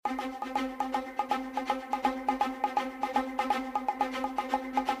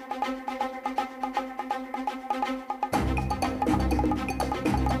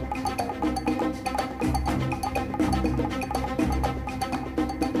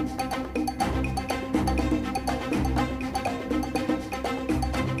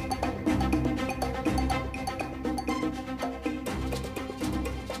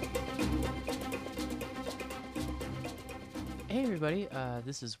everybody.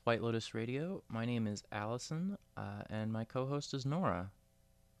 This is White Lotus Radio. My name is Allison, and my co-host is Nora.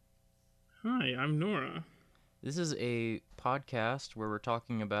 Hi, I'm Nora. This is a podcast where we're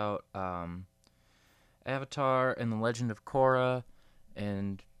talking about Avatar and the Legend of Korra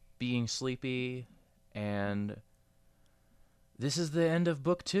and being sleepy, and this is the end of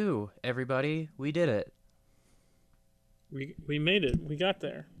Book 2, everybody. We did it. We made it. We got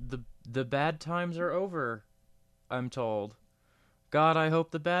there. The bad times are over, I'm told. God, I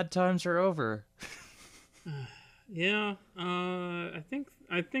hope the bad times are over. Yeah, I think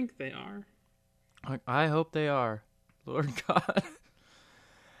they are. I hope they are. Lord God.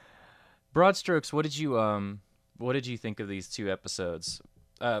 Broad strokes, what did you think of these two episodes?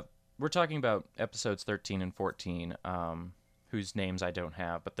 We're talking about episodes 13 and 14, whose names I don't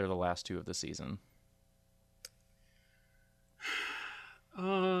have, but they're the last two of the season.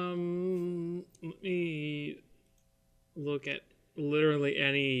 Let me look at literally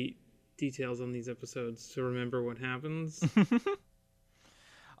any details on these episodes to remember what happens.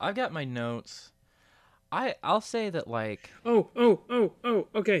 I've got my notes. I'll say that, like...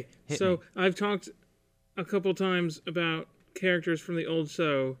 Okay. Hit me. I've talked a couple times about characters from the old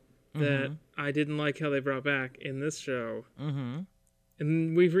show that I didn't like how they brought back in this show. Mm-hmm.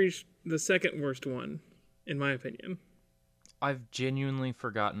 And we've reached the second worst one, in my opinion. I've genuinely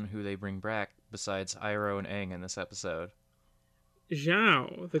forgotten who they bring back besides Iroh and Aang in this episode.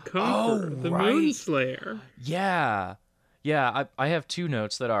 Zhao, the Conqueror, the Moonslayer. Yeah, I have two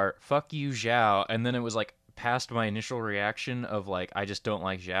notes that are, fuck you, Zhao, and then it was, like, past my initial reaction of, like, I just don't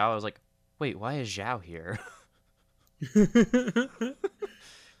like Zhao. I was like, wait, why is Zhao here?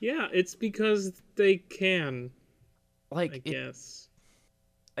 Yeah, it's because they can, Like, I guess.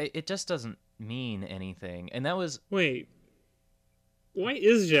 It just doesn't mean anything, and that was... Wait, why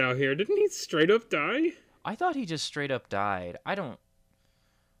is Zhao here? Didn't he straight up die? I thought he just straight up died. I don't...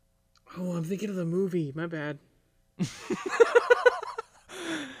 Oh, I'm thinking of the movie. My bad.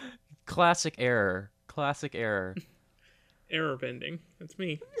 Classic error. Error bending. That's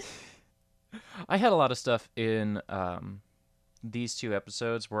me. I had a lot of stuff in these two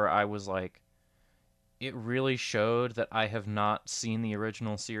episodes where I was like, it really showed that I have not seen the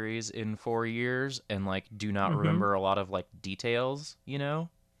original series in 4 years and, like, do not remember a lot of, like, details, you know?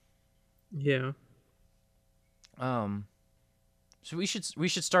 Yeah. So we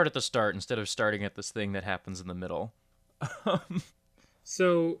should start at the start instead of starting at this thing that happens in the middle.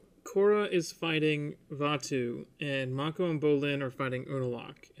 So, Korra is fighting Vaatu, and Mako and Bolin are fighting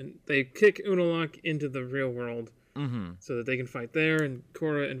Unalaq. And they kick Unalaq into the real world so that they can fight there, and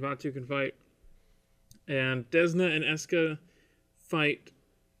Korra and Vaatu can fight. And Desna and Eska fight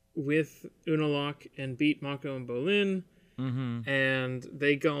with Unalaq and beat Mako and Bolin. And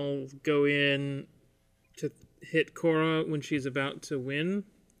they go in to hit Korra when she's about to win.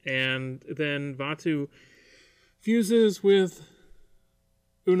 And then Vaatu fuses with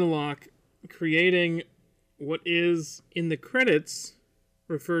Unalaq, creating what is, in the credits,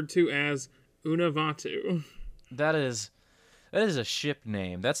 referred to as Unavaatu. That is a ship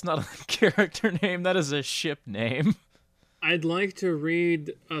name. That's not a character name. That is a ship name. I'd like to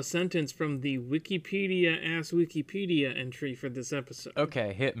read a sentence from the Wikipedia entry for this episode.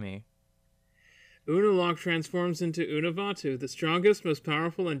 Okay, hit me. Unalaq transforms into Unavaatu, the strongest, most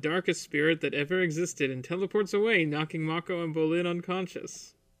powerful, and darkest spirit that ever existed, and teleports away, knocking Mako and Bolin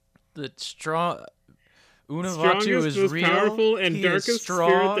unconscious. The strong... Unavaatu Strongest, is most real? powerful, and He darkest is spirit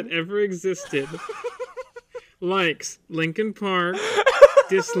strong? that ever existed. Likes, Linkin Park.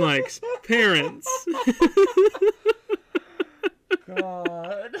 Dislikes, parents.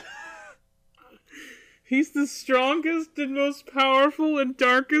 God. He's the strongest and most powerful and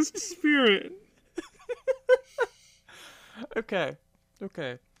darkest spirit. Okay.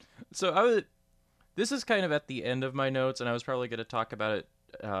 So this is kind of at the end of my notes, and I was probably going to talk about it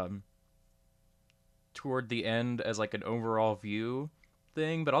toward the end as like an overall view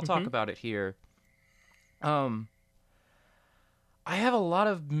thing, but I'll talk about it here. I have a lot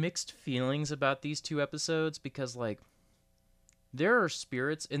of mixed feelings about these two episodes because, like, there are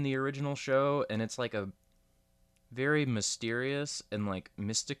spirits in the original show, and it's like a very mysterious and, like,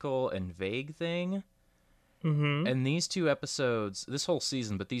 mystical and vague thing. And these two episodes, this whole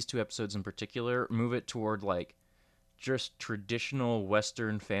season, but these two episodes in particular, move it toward, like, just traditional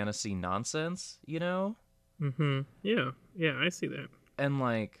Western fantasy nonsense, you know? Yeah, I see that. And,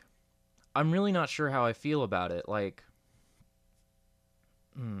 like, I'm really not sure how I feel about it. Like,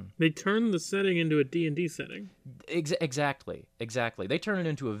 They turn the setting into a D&D setting. Exactly. They turn it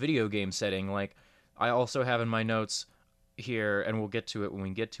into a video game setting. Like, I also have in my notes here, and we'll get to it when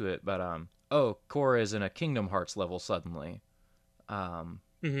we get to it, but, Korra is in a Kingdom Hearts level suddenly.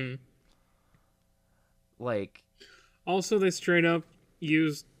 Mm-hmm. Like, Also, they straight up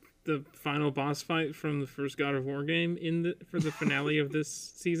used the final boss fight from the first God of War game for the finale of this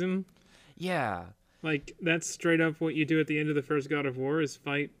season. yeah, Like, that's straight up what you do at the end of the first God of War is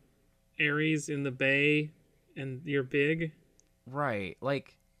fight Ares in the bay, and you're big. right.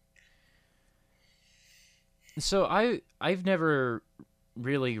 Like, so I've never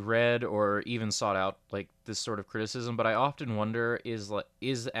really read or even sought out like this sort of criticism, but I often wonder, is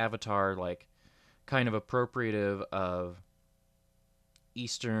Avatar like kind of appropriative of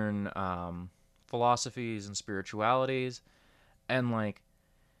Eastern philosophies and spiritualities, and like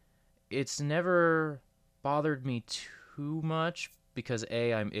it's never bothered me too much because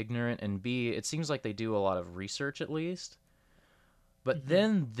A, I'm ignorant, and B, it seems like they do a lot of research at least. But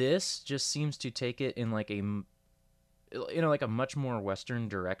then this just seems to take it in like like a much more Western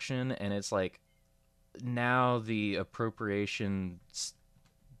direction, and it's like now the appropriation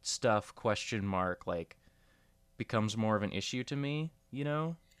stuff question mark like becomes more of an issue to me, you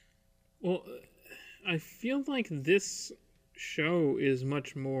know? Well, I feel like this show is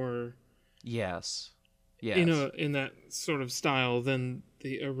much more Yes. in that sort of style than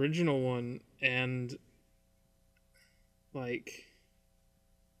the original one, and like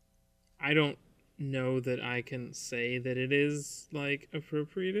I don't know that I can say that it is like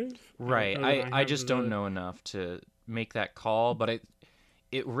appropriative. Right. I just don't know enough to make that call, but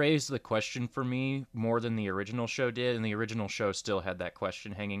it raised the question for me more than the original show did, and the original show still had that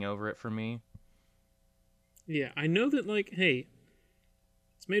question hanging over it for me. Yeah, I know that like, hey,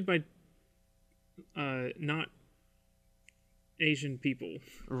 it's made by not Asian people.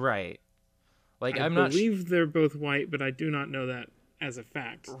 Right. Like I I'm not believe they're both white, but I do not know that as a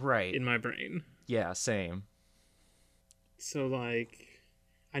fact. Right. In my brain. Yeah, same. So like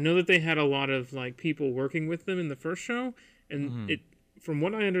I know that they had a lot of like people working with them in the first show, and it from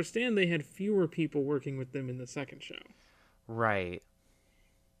what I understand they had fewer people working with them in the second show. Right.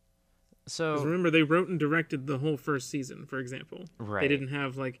 So remember they wrote and directed the whole first season, for example. Right. They didn't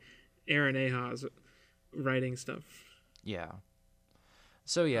have like Aaron Ahaz writing stuff. Yeah.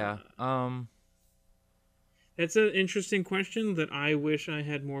 So yeah, That's an interesting question that I wish I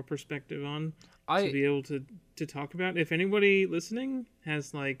had more perspective on to be able to talk about. If anybody listening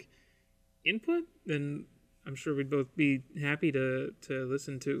has like input, then I'm sure we'd both be happy to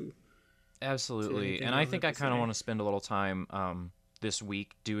listen to. Absolutely. And I think I kind of want to spend a little time this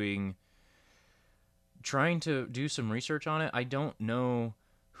week trying to do some research on it. I don't know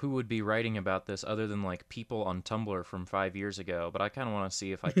who would be writing about this other than like people on Tumblr from 5 years ago, but I kind of want to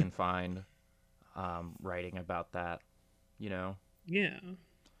see if I can find writing about that, you know? Yeah.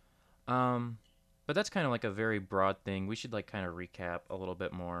 But that's kind of like a very broad thing. We should like kind of recap a little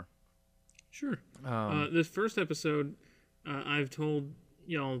bit more. Sure. This first episode, I've told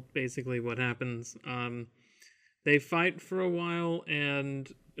y'all basically what happens. They fight for a while, and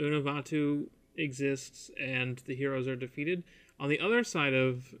Unavatu exists, and the heroes are defeated. On the other side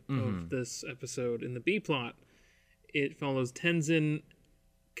of this episode, in the B plot, it follows Tenzin,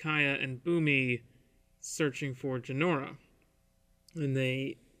 Kaya, and Bumi searching for Jinora. And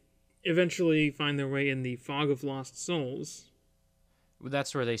they eventually find their way in the Fog of Lost Souls.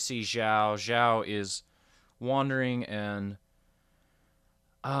 That's where they see Zhao. Zhao is wandering, and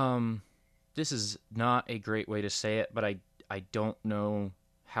this is not a great way to say it, but I don't know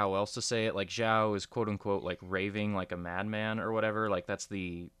how else to say it. Like, Zhao is quote unquote like raving like a madman or whatever. Like, that's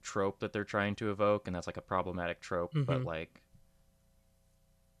the trope that they're trying to evoke, and that's like a problematic trope, but like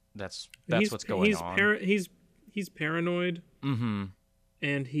that's what's going on. He's paranoid.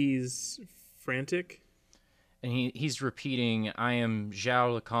 And he's frantic. And he's repeating, "I am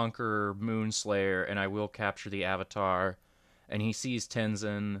Zhao the Conqueror, Moonslayer, and I will capture the Avatar." And he sees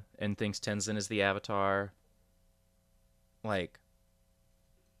Tenzin and thinks Tenzin is the Avatar. Like,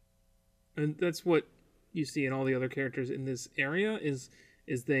 and that's what you see in all the other characters in this area is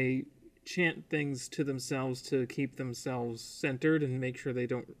they chant things to themselves to keep themselves centered and make sure they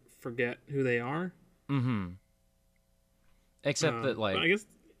don't forget who they are. Except that, like, I guess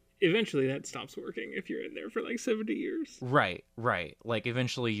eventually that stops working if you're in there for like 70 years. Right. Like,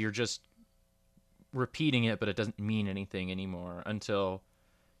 eventually you're just repeating it, but it doesn't mean anything anymore until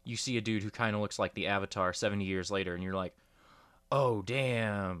you see a dude who kind of looks like the Avatar 70 years later, and you're like, oh,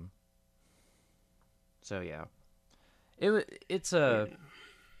 damn. So, yeah. It's a... Yeah.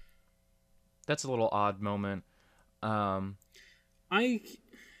 That's a little odd moment. I like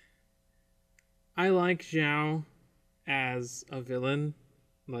Zhao as a villain.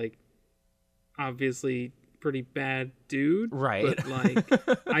 Like, obviously pretty bad dude. Right. But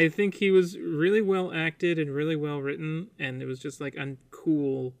like, I think he was really well acted and really well written, and it was just like a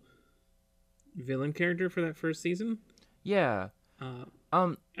cool villain character for that first season. Yeah.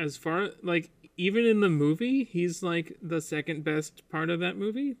 As far like even in the movie, he's like the second best part of that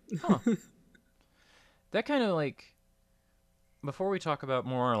movie. Huh. That kind of like, before we talk about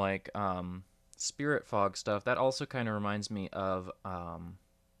more like Spirit Fog stuff, that also kind of reminds me of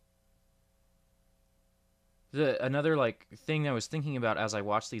another like thing I was thinking about as I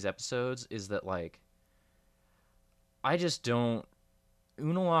watched these episodes is that like I just don't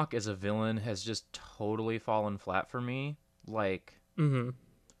Unalaq as a villain has just totally fallen flat for me. Like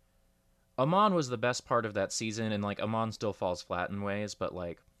Amon was the best part of that season, and like Amon still falls flat in ways, but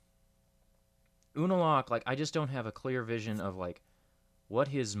like Unalaq, like I just don't have a clear vision of like what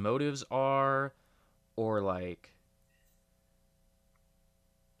his motives are, or like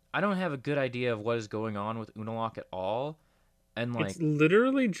I don't have a good idea of what is going on with Unalaq at all. And like it's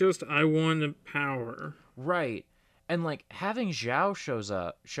literally just I want power. Right. And like having Zhao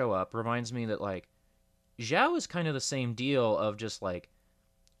show up reminds me that like Zhao is kind of the same deal of just like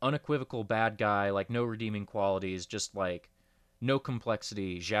unequivocal bad guy, like no redeeming qualities, just like no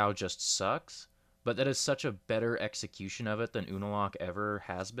complexity. Zhao just sucks. But that is such a better execution of it than Unalaq ever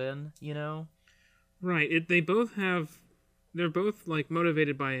has been, you know? Right. They're both like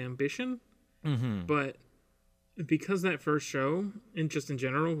motivated by ambition, but because that first show and just in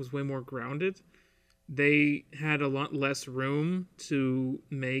general was way more grounded, they had a lot less room to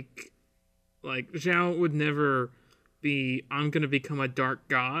make like Zhao would never be I'm gonna become a dark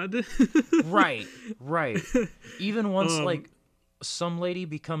god. Right. Even once like some lady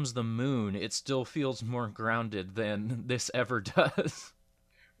becomes the moon, it still feels more grounded than this ever does.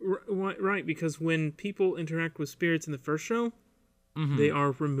 Right, because when people interact with spirits in the first show, they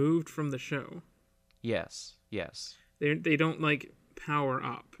are removed from the show. Yes. They don't like power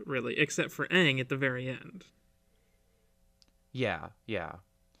up really, except for Aang at the very end. Yeah.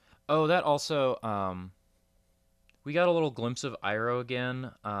 Oh, that also we got a little glimpse of Iroh again.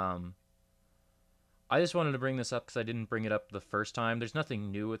 I just wanted to bring this up because I didn't bring it up the first time. There's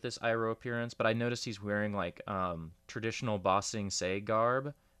nothing new with this Iroh appearance, but I noticed he's wearing like traditional Ba Sing Se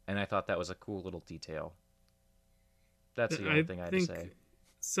garb, and I thought that was a cool little detail. That's the only thing I had to say.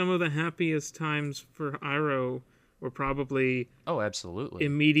 Some of the happiest times for Iroh were probably absolutely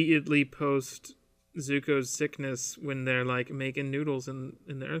immediately post Zuko's sickness when they're like making noodles in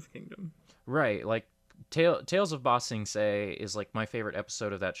the Earth Kingdom. Right, like Tales of Ba Sing Se is like my favorite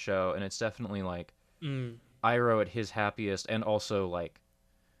episode of that show, and it's definitely like Iroh at his happiest, and also like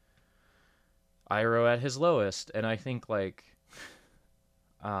Iroh at his lowest. And I think like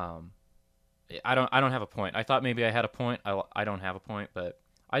I don't have a point. I thought maybe I had a point. I don't have a point, but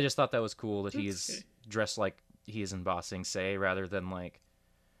I just thought that was cool that he's dressed like he is in Ba Sing Se rather than like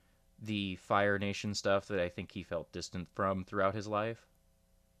the Fire Nation stuff that I think he felt distant from throughout his life.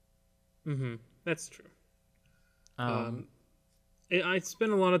 That's true. I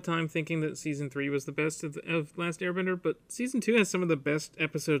spent a lot of time thinking that season 3 was the best of Last Airbender, but season 2 has some of the best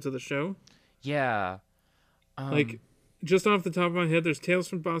episodes of the show. Yeah. Like, just off the top of my head, there's Tales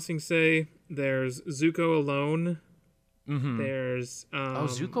from Ba Sing Se, there's Zuko Alone, there's...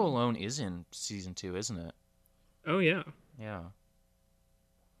 Zuko Alone is in season 2, isn't it? Oh, yeah. Yeah.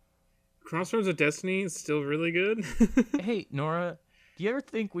 Crossroads of Destiny is still really good. Hey, Nora, do you ever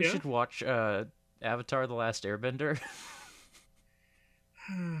think we should watch Avatar The Last Airbender?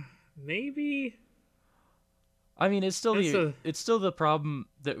 Maybe. I mean, it's still the problem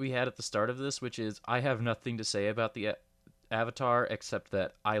that we had at the start of this, which is I have nothing to say about the Avatar except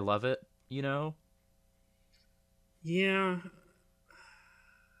that I love it, you know? Yeah,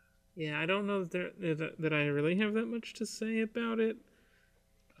 I don't know that I really have that much to say about it.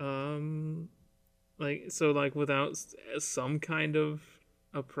 Like without some kind of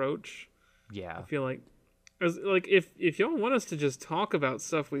approach. Yeah. I feel like if y'all want us to just talk about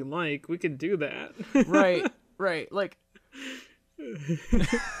stuff we like, we can do that. Right. Like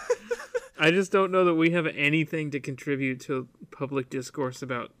I just don't know that we have anything to contribute to public discourse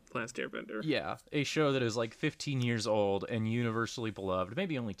about Last Airbender. Yeah, a show that is like 15 years old and universally beloved.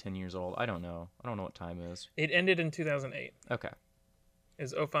 Maybe only 10 years old. I don't know. I don't know what time is. It ended in 2008. Okay.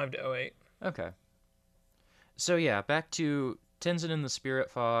 It's 05 to 08. Okay. So yeah, back to Tenzin and the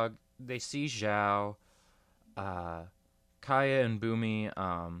Spirit Fog. They see Zhao, Kaya and Bumi.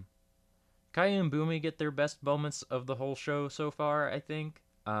 Kaya and Bumi get their best moments of the whole show so far, I think.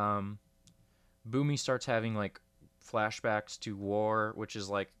 Bumi starts having like flashbacks to war, which is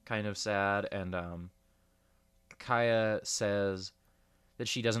like kind of sad, and Kaya says that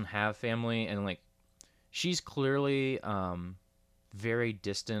she doesn't have family, and like she's clearly very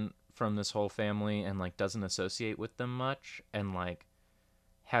distant from this whole family and like doesn't associate with them much, and like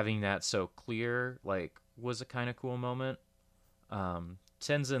having that so clear like was a kind of cool moment.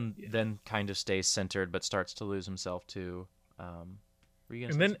 Tenzin then kind of stays centered but starts to lose himself too. And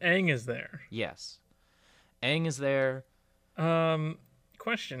then Aang is there. Yes. Aang is there.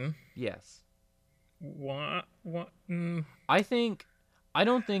 Question. Yes. What? I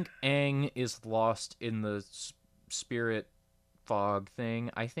don't think Aang is lost in the spirit fog thing.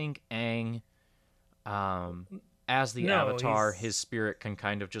 I think Aang, as the Avatar, his spirit can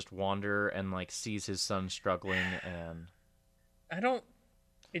kind of just wander and like sees his son struggling, and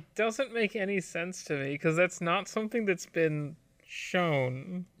it doesn't make any sense to me because that's not something that's been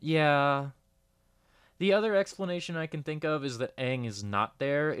shown. Yeah. The other explanation I can think of is that Aang is not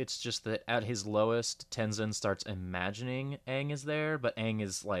there. It's just that at his lowest, Tenzin starts imagining Aang is there, but Aang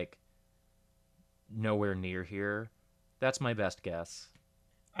is, like, nowhere near here. That's my best guess.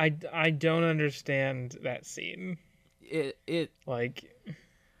 I don't understand that scene.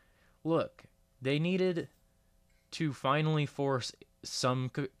 Look, they needed to finally force some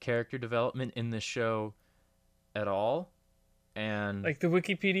character development in this show at all. And like the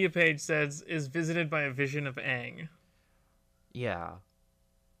Wikipedia page says, is visited by a vision of Aang. Yeah.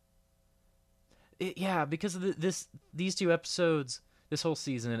 Because these two episodes, this whole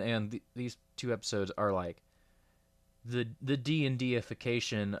season, and these two episodes are like the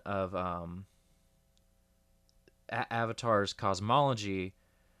D&Dification of Avatar's cosmology,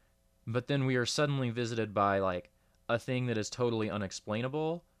 but then we are suddenly visited by like a thing that is totally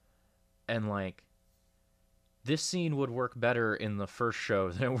unexplainable, and like this scene would work better in the first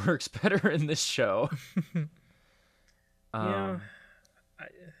show than it works better in this show. Yeah.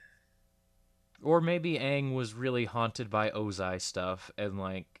 Or maybe Aang was really haunted by Ozai stuff and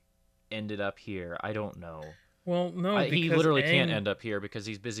like ended up here. I don't know. Well, no, he literally can't end up here because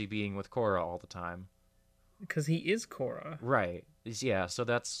he's busy being with Korra all the time. Because he is Korra. Right. Yeah, so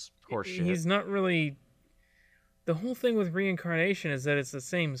that's horseshit. He's not really... The whole thing with reincarnation is that it's the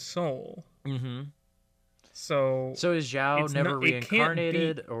same soul. Mm-hmm. So is Zhao never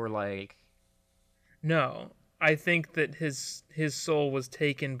reincarnated, or like... No. I think that his soul was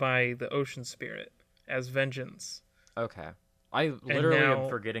taken by the ocean spirit as vengeance. Okay. I literally am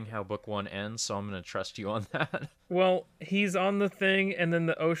forgetting how book 1 ends, so I'm going to trust you on that. Well, he's on the thing, and then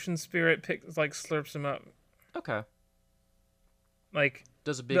the ocean spirit slurps him up. Okay. Like,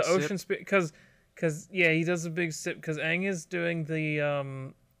 does a big the sip? Ocean spirit, because he does a big sip, because Aang is doing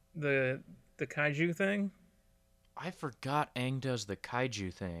the kaiju thing. I forgot Aang does the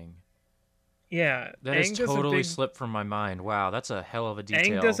kaiju thing. Yeah. That has totally slipped from my mind. Wow, that's a hell of a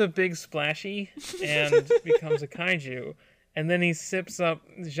detail. Aang does a big splashy and becomes a kaiju. And then he sips up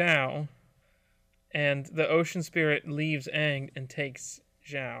Zhao, and the ocean spirit leaves Aang and takes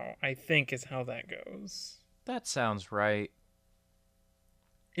Zhao, I think is how that goes. That sounds right.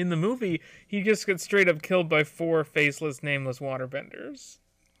 In the movie, he just gets straight up killed by 4 faceless, nameless waterbenders.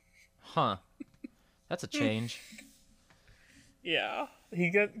 Huh. That's a change. Yeah. He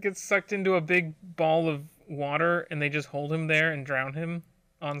gets sucked into a big ball of water, and they just hold him there and drown him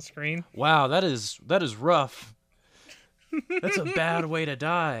on screen. Wow, that is rough. That's a bad way to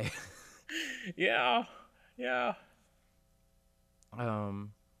die. Yeah. So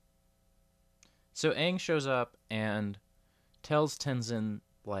Aang shows up and tells Tenzin,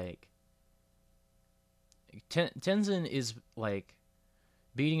 like... Tenzin is, like,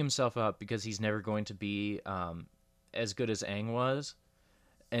 beating himself up because he's never going to be as good as Aang was.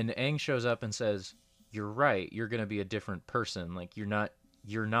 And Aang shows up and says, "You're right, you're going to be a different person. Like, you're not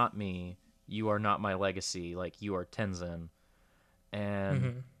me. You are not my legacy. Like, you are Tenzin."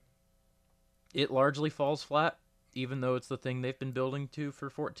 And it largely falls flat, even though it's the thing they've been building to for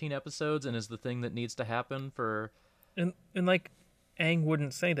 14 episodes and is the thing that needs to happen for... And like, Aang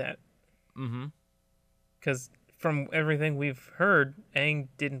wouldn't say that. Mm-hmm. Because from everything we've heard, Aang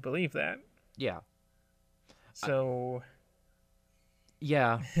didn't believe that. Yeah. So...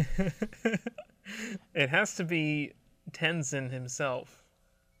 Yeah. It has to be Tenzin himself.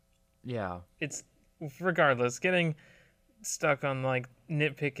 Yeah. It's... Regardless, getting stuck on, like,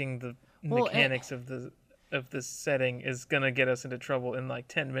 nitpicking the mechanics of this setting is gonna get us into trouble in, like,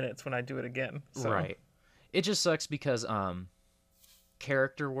 10 minutes when I do it again. So. Right. It just sucks because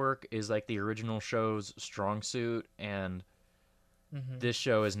character work is like the original show's strong suit, and this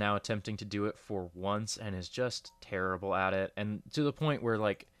show is now attempting to do it for once and is just terrible at it, and to the point where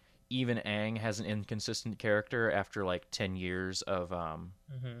like even Aang has an inconsistent character after like 10 years of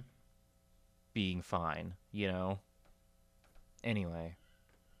being fine, you know. Anyway,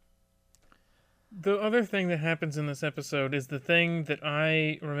 The other thing that happens in this episode is the thing that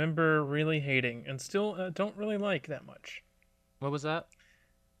I remember really hating and still don't really like that much. What was that?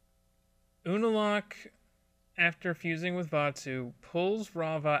 Unalaq, after fusing with Vatu, pulls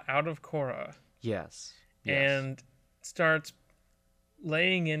Rava out of Korra. Yes. And starts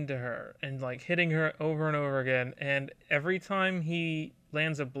laying into her and like hitting her over and over again. And every time he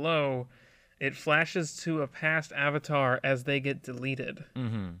lands a blow, it flashes to a past avatar as they get deleted.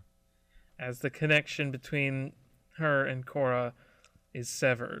 Mm-hmm. As the connection between her and Korra is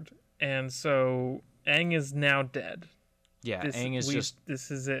severed. And so Aang is now dead. Yeah, Aang is just... This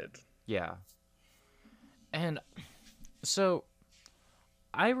is it. Yeah. And so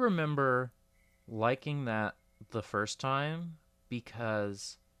I remember liking that the first time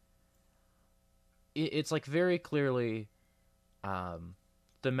because it's like very clearly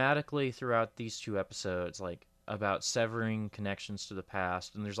thematically throughout these two episodes, like about severing connections to the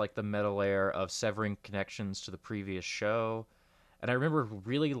past, and there's like the meta layer of severing connections to the previous show. And I remember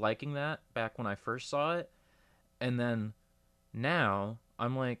really liking that back when I first saw it. And then now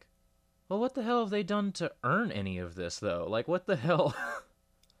I'm like, well, what the hell have they done to earn any of this, though? Like, what the hell?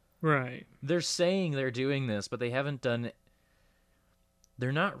 Right. They're saying they're doing this, but they haven't done...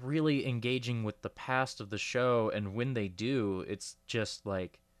 They're not really engaging with the past of the show, and when they do, it's just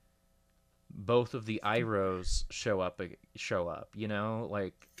like both of the Irohs show up, you know?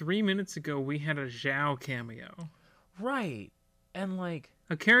 Like 3 minutes ago, we had a Zhao cameo. Right. And like...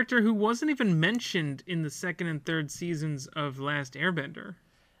 a character who wasn't even mentioned in the second and third seasons of Last Airbender.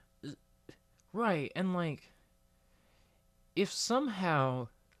 Right, and like, if somehow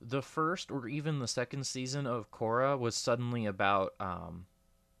the first or even the second season of Korra was suddenly about,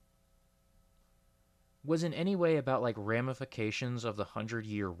 was in any way about like ramifications of the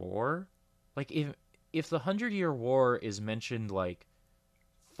 100-Year War, like if the 100-Year War is mentioned like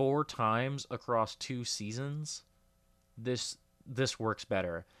 4 times across 2 seasons, this works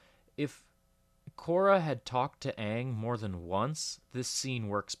better. If Korra had talked to Aang more than once, this scene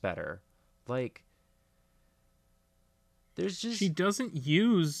works better. Like, there's just... She doesn't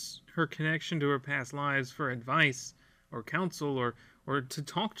use her connection to her past lives for advice or counsel or to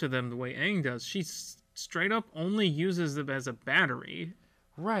talk to them the way Aang does. She straight up only uses them as a battery.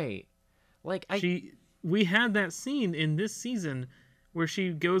 Right. Like, we had that scene in this season where she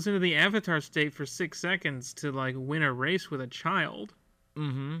goes into the avatar state for 6 seconds to, like, win a race with a child.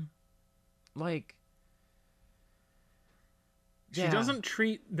 Mm-hmm. Like... She doesn't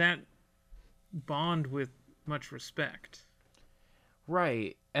treat that bond with much respect.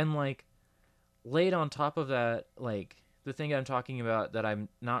 Right. And like laid on top of that, like the thing I'm talking about that I'm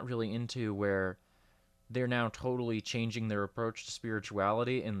not really into, where they're now totally changing their approach to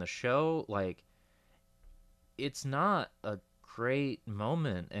spirituality in the show, like it's not a great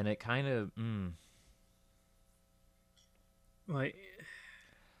moment, and it kind of like,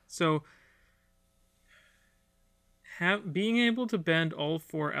 so being able to bend all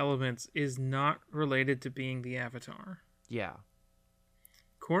 4 elements is not related to being the Avatar. Yeah.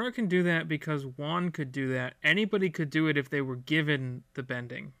 Korra can do that because Wan could do that. Anybody could do it if they were given the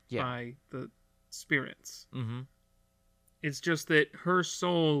bending by the spirits. Mm-hmm. It's just that her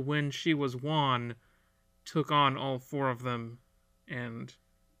soul, when she was Wan, took on all 4 of them and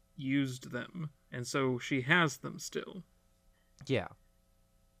used them. And so she has them still. Yeah.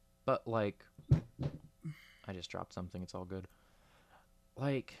 But like... I just dropped something. It's all good.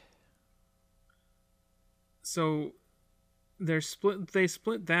 Like... So... They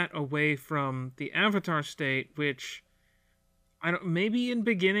split that away from the Avatar state, which maybe in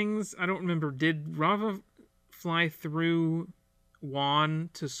beginnings, I don't remember. Did Rava fly through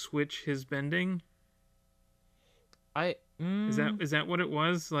Wan to switch his bending? Is that what it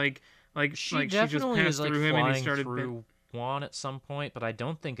was? Like she just passed through him and he started through Wan at some point, but I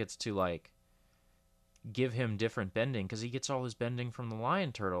don't think it's to like give him different bending, because he gets all his bending from the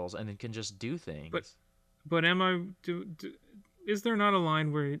lion turtles and it can just do things. But is there not a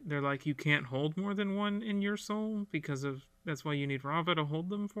line where they're like, you can't hold more than one in your soul because of that's why you need Rava to hold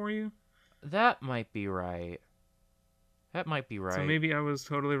them for you? That might be right. So maybe I was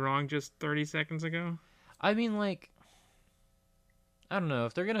totally wrong just 30 seconds ago. I mean, like, I don't know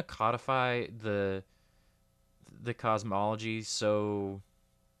if they're gonna codify the cosmology so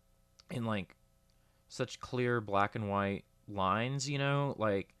in like such clear black and white lines, you know,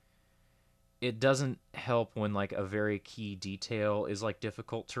 like. It doesn't help when, like, a very key detail is, like,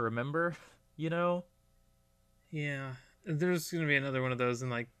 difficult to remember, you know? Yeah. There's going to be another one of those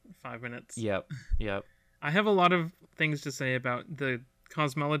in, like, 5 minutes. Yep. I have a lot of things to say about the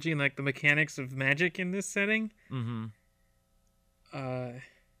cosmology and, like, the mechanics of magic in this setting. Mm-hmm.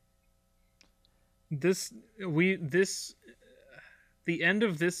 this the end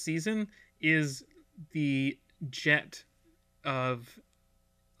of this season is the jet of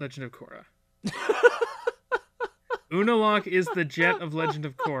Legend of Korra. Unalaq is the jet of Legend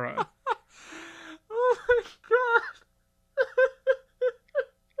of Korra. Oh my god.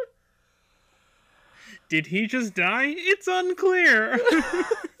 Did he just die? It's unclear.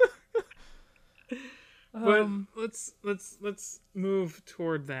 But let's move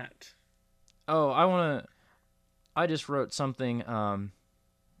toward that. Oh, I just wrote something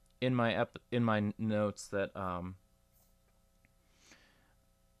in my notes that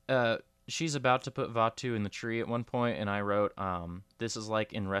she's about to put Vaatu in the tree at one point, and I wrote this is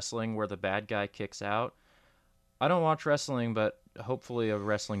like in wrestling where the bad guy kicks out. I don't watch wrestling, but hopefully a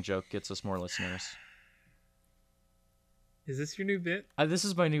wrestling joke gets us more listeners. Is this your new bit? This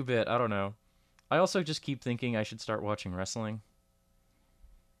is my new bit. I don't know. I also just keep thinking I should start watching wrestling.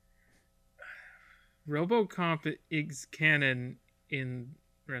 RoboCop is canon in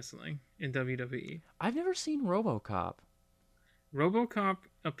wrestling, in WWE. I've never seen RoboCop. RoboCop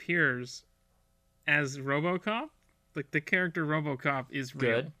appears as RoboCop. Like, the character RoboCop is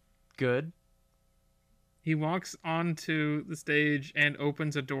real. Good. He walks onto the stage and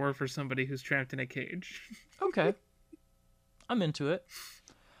opens a door for somebody who's trapped in a cage. Okay. I'm into it.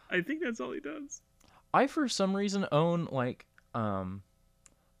 I think that's all he does. I, for some reason, own, like, a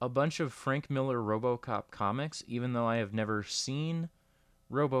bunch of Frank Miller RoboCop comics, even though I have never seen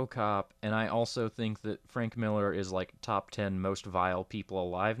RoboCop, and I also think that Frank Miller is, like, top 10 most vile people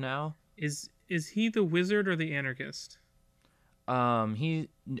alive now. Is he the wizard or the anarchist?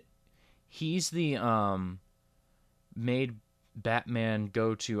 He's the, made Batman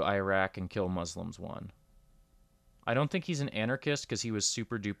go to Iraq and kill Muslims one. I don't think he's an anarchist because he was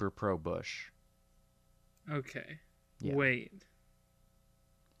super duper pro Bush. Okay. Yeah. Wait.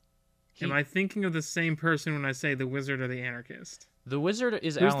 Am I thinking of the same person when I say the wizard or the anarchist? The wizard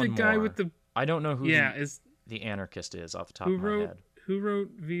is Who's Alan the guy Moore. with the... I don't know who the anarchist is off the top of my head. Who wrote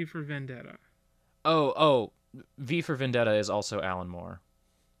V for Vendetta? Oh, V for Vendetta is also Alan Moore.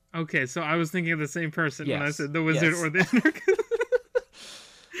 Okay, so I was thinking of the same person when I said the wizard Yes. or the anarchist.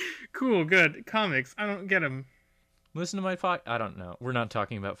 Cool, good. Comics. I don't get them. Listen to my I don't know. We're not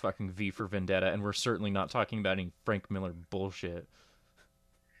talking about fucking V for Vendetta, and we're certainly not talking about any Frank Miller bullshit.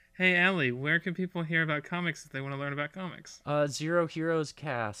 Hey, Allie, where can people hear about comics if they want to learn about comics? Zero Heroes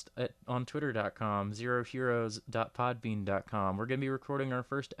Cast on Twitter.com, zeroheroes.podbean.com. We're going to be recording our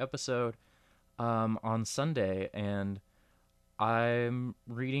first episode on Sunday, and I'm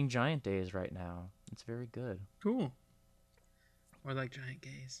reading Giant Days right now. It's very good. Cool. Or like giant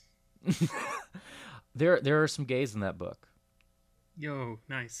gays. There are some gays in that book. Yo,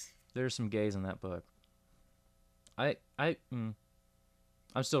 nice. There's some gays in that book.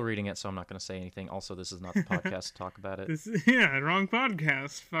 I'm still reading it, so I'm not going to say anything. Also, this is not the podcast to talk about it. Wrong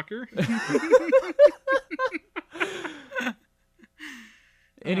podcast, fucker.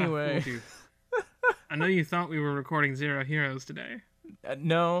 Anyway. Cool, I know you thought we were recording Zero Heroes today.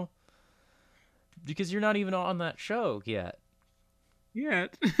 No. Because you're not even on that show yet.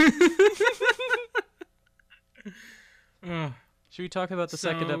 Yet. Should we talk about the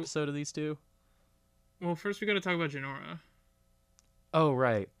second episode of these two? Well, first we got to talk about Jinora. Oh,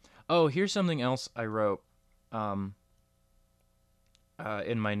 right. Oh, here's something else I wrote in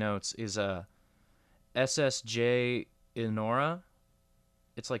my notes is SSJ Inora.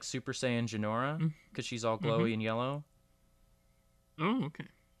 It's like Super Saiyan Jinora because she's all glowy and yellow. Oh, okay.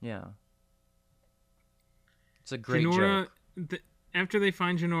 Yeah. It's a great Jinora, joke. After they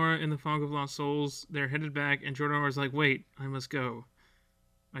find Jinora in the Fog of Lost Souls, they're headed back, and Jinora's like, wait, I must go.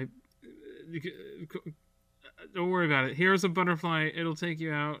 Don't worry about it. Here's a butterfly. It'll take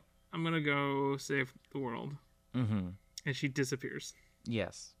you out. I'm going to go save the world. Mm-hmm. And she disappears.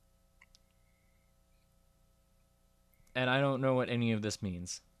 Yes. And I don't know what any of this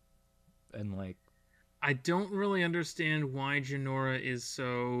means. And, like... I don't really understand why Jinora is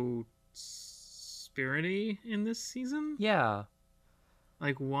so spirity in this season. Yeah.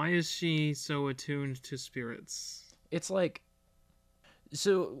 Like, why is she so attuned to spirits? It's like...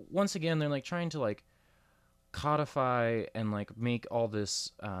 So, once again, they're, like, trying to, like, codify and, like, make all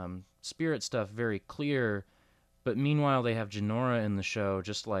this spirit stuff very clear. But meanwhile, they have Jinora in the show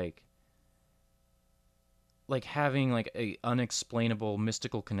just, like having, like, a unexplainable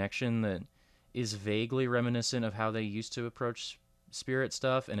mystical connection that is vaguely reminiscent of how they used to approach spirit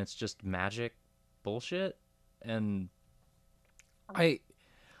stuff, and it's just magic bullshit. And I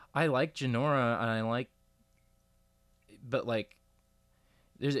like Jinora, and I like... But, like...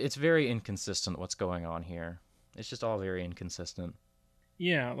 It's very inconsistent what's going on here. It's just all very inconsistent.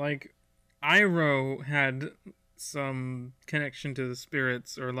 Yeah, like, Iroh had some connection to the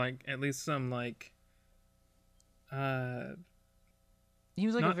spirits, or like at least some like He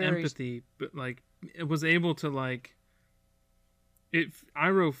was like not a very empathy, but like it was able to like it.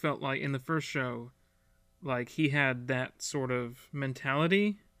 Iroh felt like in the first show, like he had that sort of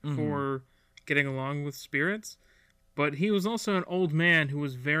mentality for getting along with spirits, but he was also an old man who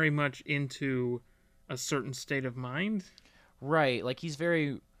was very much into a certain state of mind. right. Like he's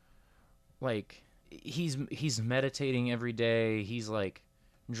very like he's meditating every day. He's like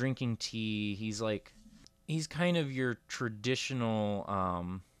drinking tea. He's kind of your traditional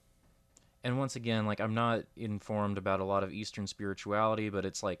and once again, like I'm not informed about a lot of Eastern spirituality, but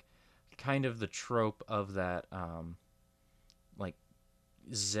it's like kind of the trope of that like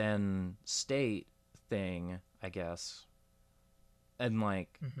Zen state thing, I guess. And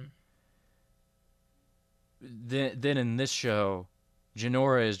like then in this show,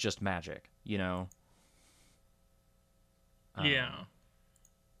 Jinora is just magic, you know. Yeah.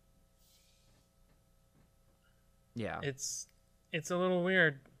 Yeah. It's a little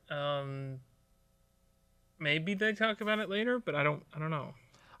weird. Maybe they talk about it later, but I don't know.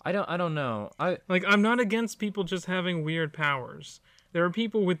 I don't know. I'm not against people just having weird powers. There are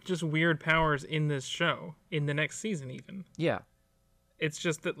people with just weird powers in this show, in the next season even. Yeah. It's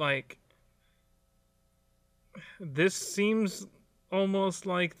just that like this seems almost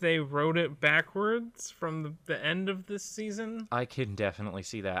like they wrote it backwards from the end of this season. I can definitely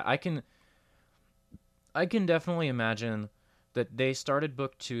see that. I can definitely imagine that they started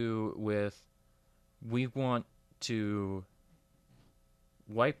book 2 with, we want to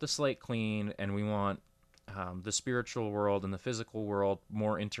wipe the slate clean and we want the spiritual world and the physical world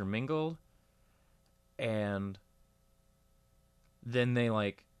more intermingled, and then they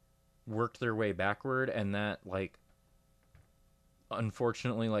like worked their way backward, and that like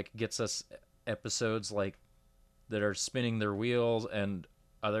unfortunately like gets us episodes like that are spinning their wheels, and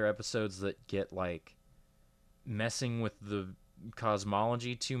other episodes that get like messing with the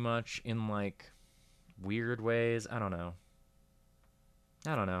cosmology too much in like weird ways. I don't know.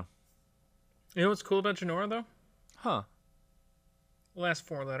 You know what's cool about Jinora though? Huh. The last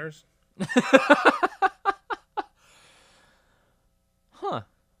 4 letters. Huh.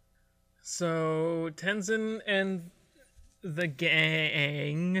 So Tenzin and the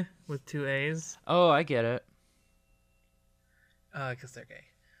gang with 2 A's. Oh, I get it. Because they're gay.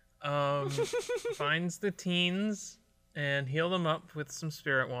 Finds the teens and heal them up with some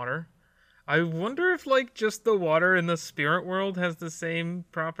spirit water. I wonder if like just the water in the spirit world has the same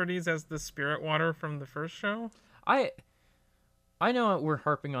properties as the spirit water from the first show. I know we're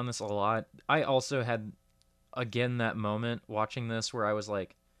harping on this a lot. I also had again that moment watching this where I was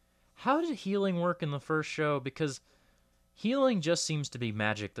like, how did healing work in the first show? Because healing just seems to be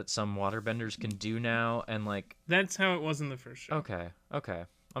magic that some waterbenders can do now, and like that's how it was in the first show. Okay.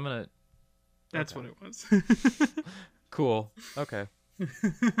 I'm gonna. That's what it was. Cool. Okay.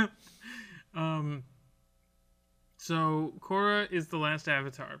 So Korra is the last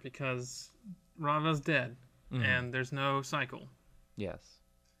avatar because Rava's dead, and there's no cycle. Yes.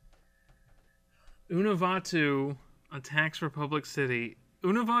 Unavatu attacks Republic City.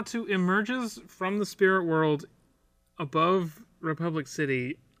 Unavatu emerges from the spirit world above Republic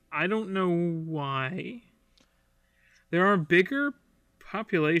City. I don't know why. There are bigger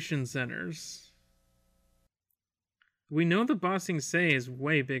population centers. We know the Ba Sing Se is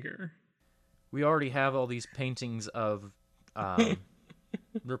way bigger. We already have all these paintings of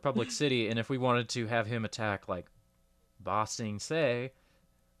Republic City, and if we wanted to have him attack like Ba Sing Se,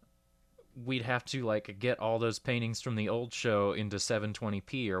 we'd have to like get all those paintings from the old show into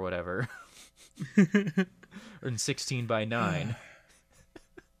 720p or whatever. Or in 16 by 9.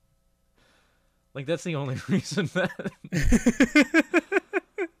 Like that's the only reason that.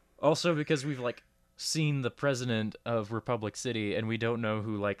 Also because we've like seen the president of Republic City and we don't know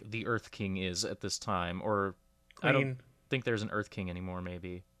who like the Earth King is at this time, or Queen. I don't think there's an Earth King anymore.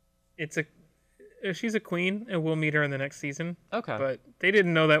 Maybe she's a queen, and we'll meet her in the next season. Okay, but they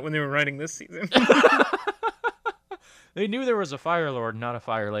didn't know that when they were writing this season. They knew there was a Fire Lord, not a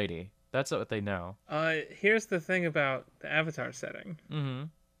Fire Lady. That's what they know. Here's the thing about the Avatar setting. Mm-hmm.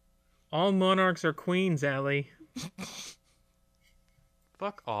 All monarchs are queens, Allie.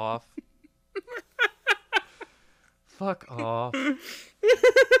 Fuck off. Fuck off.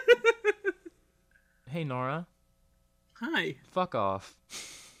 Hey, Nora. Hi. Fuck off.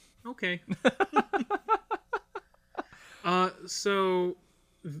 Okay. So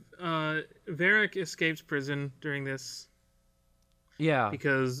Varrick escapes prison during this. Yeah.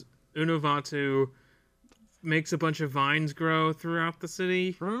 Because Unavatu makes a bunch of vines grow throughout the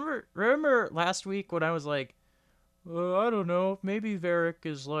city. Remember last week when I was like, I don't know, maybe Varric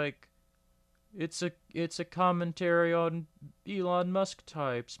is like, it's a commentary on Elon Musk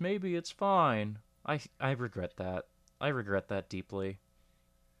types. Maybe it's fine. I regret that. I regret that deeply.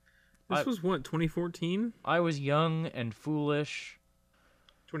 This was what, 2014? I was young and foolish.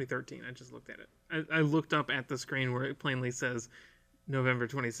 2013. I just looked at it. I looked up at the screen where it plainly says November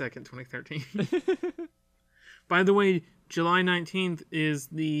 22nd, 2013. By the way, July 19th is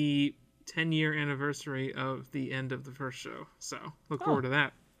the 10-year anniversary of the end of the first show. So look forward to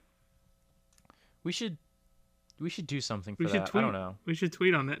that. We should do something for that. Tweet. I don't know. We should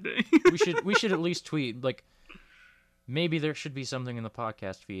tweet on that day. we should at least tweet. Like, maybe there should be something in the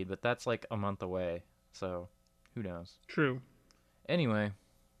podcast feed, but that's like a month away. So who knows? True. Anyway,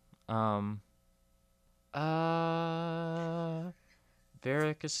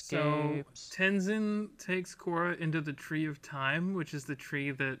 Varric escapes. So Tenzin takes Korra into the Tree of Time, which is the tree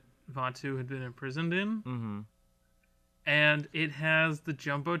that Vaatu had been imprisoned in. Mm-hmm. And it has the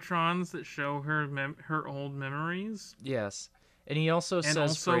jumbotrons that show her her old memories. Yes, and he also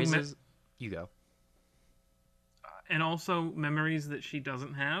says phrases. You go. And also memories that she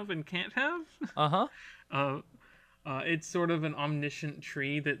doesn't have and can't have. Uh-huh. It's sort of an omniscient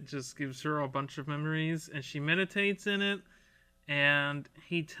tree that just gives her a bunch of memories, and she meditates in it. And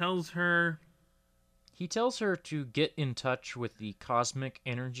he tells her to get in touch with the cosmic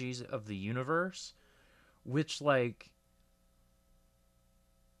energies of the universe, which, like,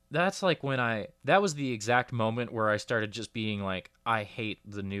 that's like that was the exact moment where I started just being like, I hate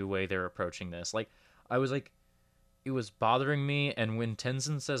the new way they're approaching this. Like, I was like, it was bothering me, and when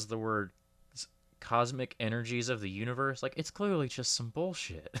Tenzin says the word cosmic energies of the universe, like, it's clearly just some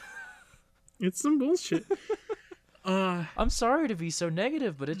bullshit. It's some bullshit. I'm sorry to be so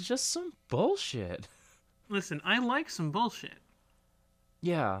negative, but it's just some bullshit. Listen, I like some bullshit.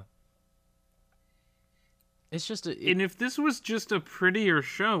 Yeah. It's just and if this was just a prettier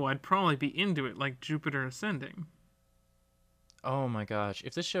show, I'd probably be into it, like Jupiter Ascending. Oh my gosh.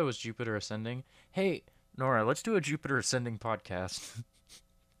 If this show was Jupiter Ascending, hey, Nora, let's do a Jupiter Ascending podcast.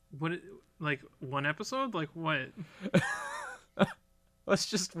 What, like one episode? Like what? Let's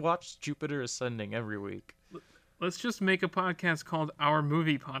just watch Jupiter Ascending every week. Let's just make a podcast called Our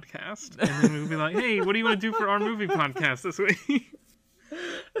Movie Podcast. And then we'll be like, hey, what do you want to do for our movie podcast this week?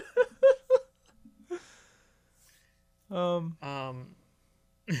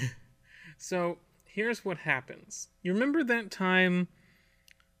 So here's what happens. You remember that time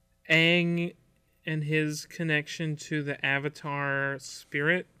Aang and his connection to the Avatar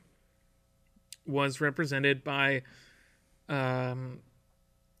spirit was represented by Aurora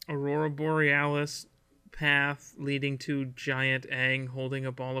Borealis path leading to giant Aang holding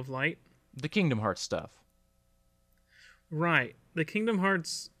a ball of light? The Kingdom Hearts stuff. Right. The Kingdom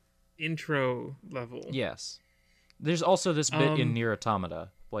Hearts intro level. Yes. There's also this bit in Nier Automata.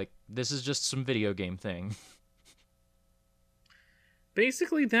 Like, this is just some video game thing.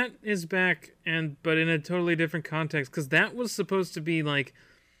 Basically, that is back, but in a totally different context, because that was supposed to be, like,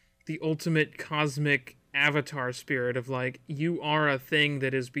 the ultimate cosmic Avatar spirit of, like, you are a thing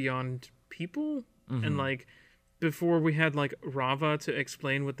that is beyond people. Mm-hmm. And, like, before we had, like, Rava to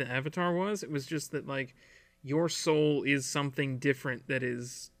explain what the Avatar was, it was just that, like, your soul is something different that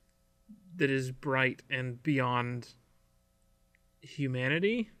is bright and beyond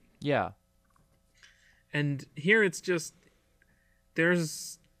humanity. Yeah. And here it's just,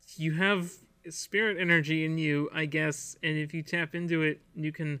 you have spirit energy in you, I guess, and if you tap into it,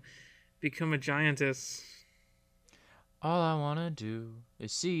 you can become a giantess. All I want to do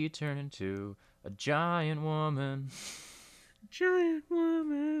is see you turn into a giant woman. Giant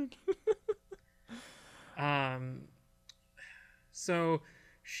woman. So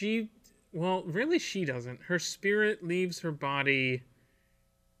she doesn't. Her spirit leaves her body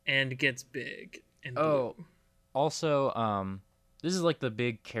and gets big and blue. Also, this is like the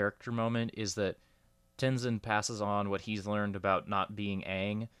big character moment, is that Tenzin passes on what he's learned about not being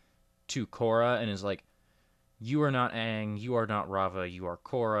Aang to Korra and is like, you are not Aang, you are not Rava, you are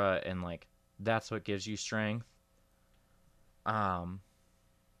Korra, and like, that's what gives you strength.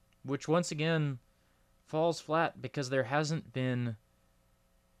 Which once again falls flat because there hasn't been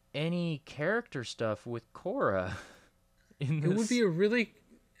any character stuff with Korra in this. It would be a really...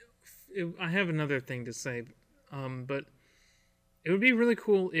 I have another thing to say, but it would be really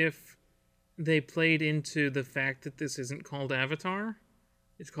cool if they played into the fact that this isn't called Avatar.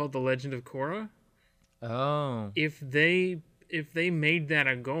 It's called The Legend of Korra. Oh. If they made that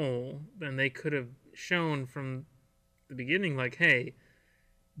a goal, then they could have shown from the beginning, like, hey,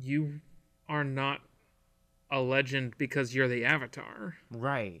 you are not a legend because you're the Avatar.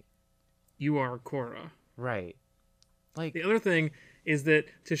 Right. You are Korra. Right. Like, the other thing is that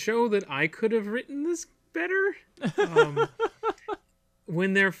to show that I could have written this better,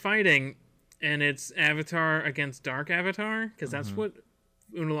 when they're fighting and it's Avatar against Dark Avatar, because that's what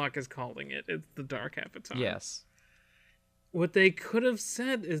Unalaq is calling it. It's the Dark Avatar. yes. What they could have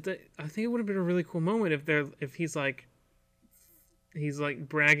said is that I think it would have been a really cool moment if he's like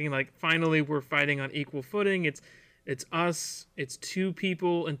bragging like, finally we're fighting on equal footing. It's us. It's two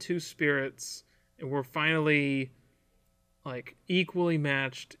people and two spirits, and we're finally like equally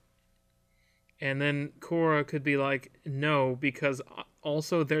matched. And then Korra could be like, no, because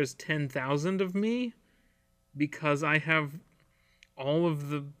also there's 10,000 of me, because I have all of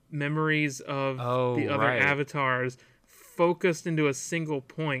the memories of the other avatars focused into a single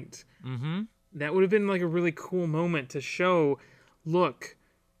point. Mm-hmm. That would have been like a really cool moment to show, look,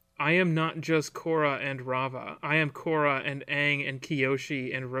 I am not just Korra and Rava. I am Korra and Aang and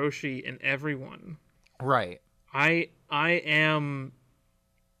Kyoshi and Roshi and everyone. Right. I am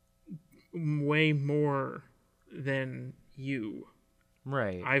way more than you.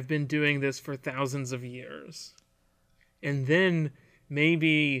 Right. I've been doing this for thousands of years. And then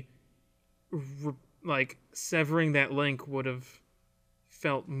maybe like severing that link would have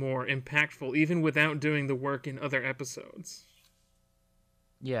felt more impactful, even without doing the work in other episodes.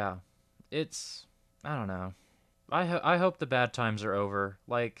 Yeah. It's, I don't know. I hope the bad times are over.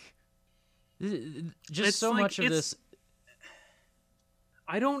 Like, just It's so like, much of this.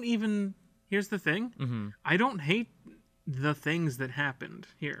 I don't even, here's the thing. Mm-hmm. I don't hate the things that happened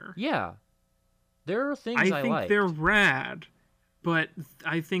here. Yeah. There are things I think like. they're rad, but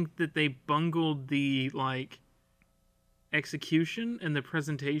I think that they bungled the like execution and the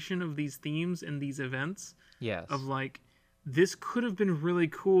presentation of these themes and these events. Yes. Of like, this could have been really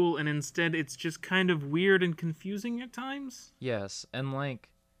cool, and instead it's just kind of weird and confusing at times. Yes, and like,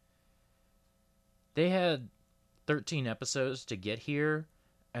 they had 13 episodes to get here,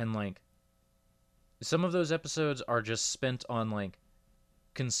 and like, some of those episodes are just spent on like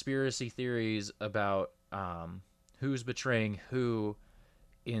conspiracy theories about who's betraying who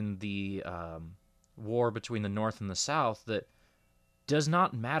in the war between the North and the South that does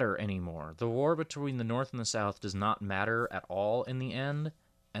not matter anymore. The war between the North and the South does not matter at all in the end,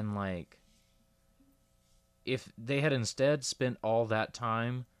 and like, if they had instead spent all that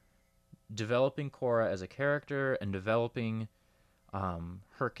time developing Korra as a character and developing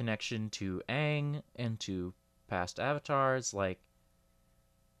her connection to Aang and to past avatars, like,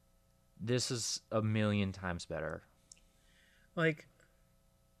 this is a million times better. Like,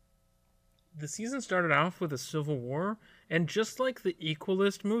 the season started off with a civil war, and just like the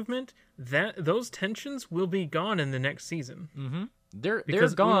Equalist movement, those tensions will be gone in the next season. Mm-hmm. They're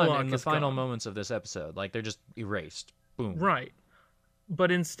gone Unalaq in the final gone. moments of this episode. Like, they're just erased. Boom. Right. But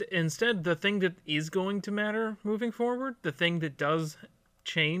instead, the thing that is going to matter moving forward, the thing that does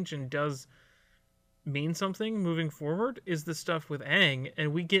change and does mean something moving forward, is the stuff with Aang,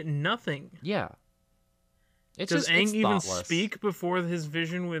 and we get nothing. Yeah. Does Aang it's even thoughtless. speak before his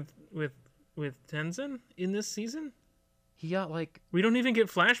vision with Tenzin in this season? He got like, We don't even get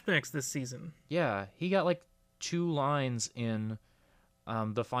flashbacks this season. yeah, he got like 2 lines in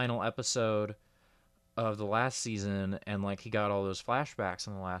the final episode of the last season, and like, he got all those flashbacks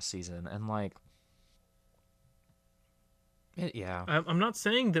in the last season, and like, yeah. I'm not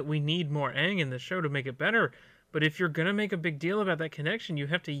saying that we need more Aang in the show to make it better, but if you're gonna make a big deal about that connection, you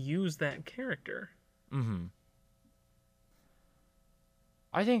have to use that character. Mm-hmm.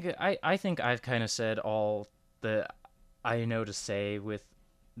 I think I've kind of said all that I know to say with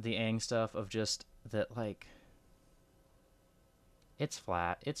the Aang stuff, of just that, like, it's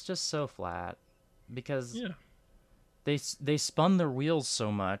flat. It's just so flat because they spun their wheels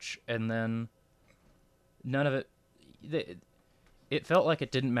so much, and then none of it. It felt like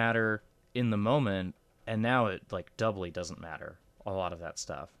it didn't matter in the moment, and now it like doubly doesn't matter. A lot of that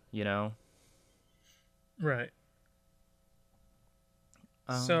stuff, you know. Right.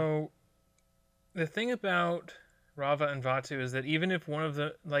 So, the thing about Rava and Vatu is that even if one of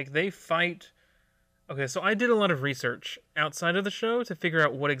the, like, they fight... Okay, so I did a lot of research outside of the show to figure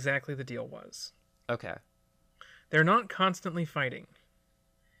out what exactly the deal was. Okay. They're not constantly fighting.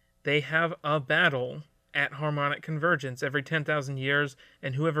 They have a battle at harmonic convergence every 10,000 years,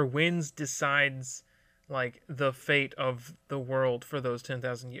 and whoever wins decides, like, the fate of the world for those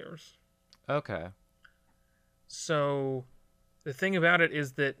 10,000 years. Okay. So... the thing about it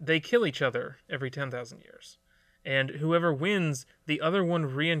is that they kill each other every 10,000 years. And whoever wins, the other one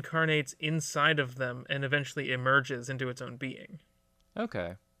reincarnates inside of them and eventually emerges into its own being.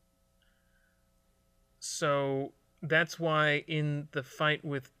 Okay. So that's why in the fight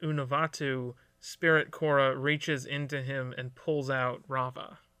with Unavatu, Spirit Korra reaches into him and pulls out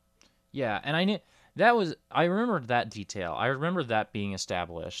Rava. Yeah, and I knew that was. I remembered that detail. I remember that being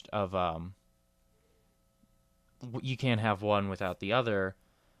established. Of you can't have one without the other.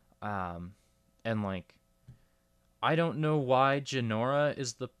 And like, I don't know why Jinora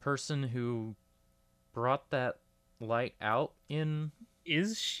is the person who brought that light out in.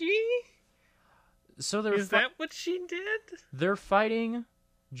 Is she? So they're Is that what she did? They're fighting.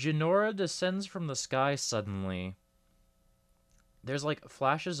 Jinora descends from the sky suddenly. There's like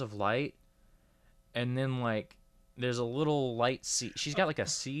flashes of light, and then like there's a little light seed. She's got like a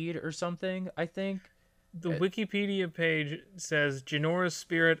seed or something, I think. The Wikipedia page says Jinora's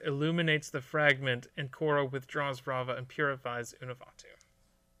spirit illuminates the fragment, and Korra withdraws Rava and purifies Unavatu.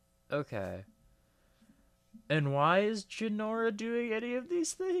 Okay. And why is Jinora doing any of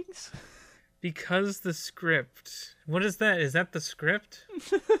these things? Because the script. What is that? Is that the script?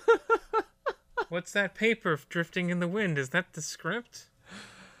 What's that paper drifting in the wind? Is that the script?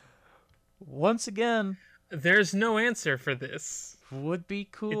 Once again, there's no answer for this. Would be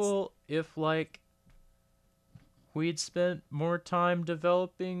cool if, like, we'd spent more time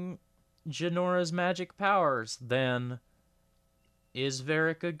developing Jinora's magic powers than is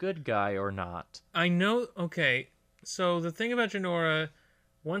Varrick a good guy or not? I know. Okay, so the thing about Jinora,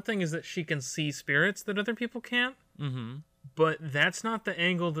 one thing is that she can see spirits that other people can't. Mm-hmm. But that's not the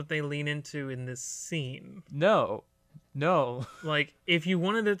angle that they lean into in this scene. No. Like, if you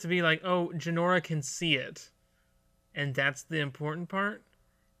wanted it to be like, oh, Jinora can see it, and that's the important part,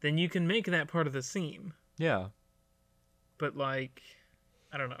 then you can make that part of the scene. Yeah. But, like,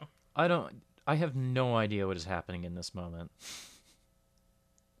 I don't know. I have no idea what is happening in this moment.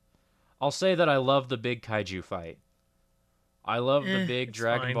 I'll say that I love the big kaiju fight. I love the big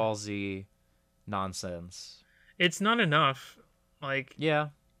Dragon Ball Z nonsense. It's not enough. Like, yeah.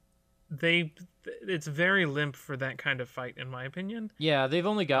 It's very limp for that kind of fight, in my opinion. Yeah, they've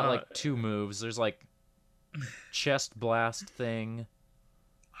only got, like, 2 moves. There's, like, chest blast thing.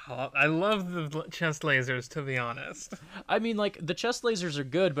 I love the chest lasers, to be honest. I mean, like, the chest lasers are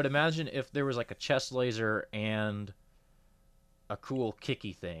good, but imagine if there was, like, a chest laser and a cool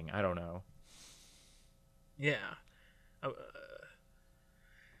kicky thing. I don't know. Yeah.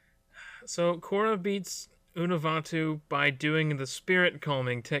 So, Korra beats Unavatu by doing the spirit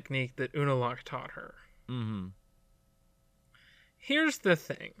calming technique that Unalaq taught her. Mm-hmm. Here's the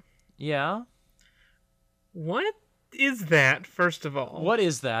thing. Yeah? What is that, first of all? What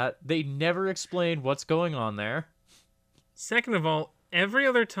is that? They never explain what's going on there. Second of all, every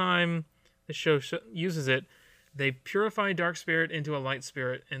other time the show uses it, they purify dark spirit into a light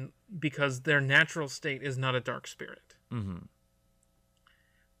spirit, and because their natural state is not a dark spirit. Mm-hmm.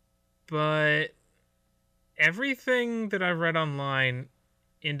 But everything that I've read online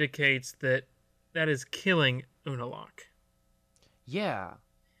indicates that is killing Unalaq. Yeah.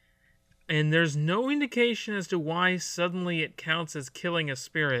 And there's no indication as to why suddenly it counts as killing a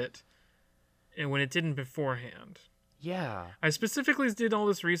spirit and when it didn't beforehand. Yeah. I specifically did all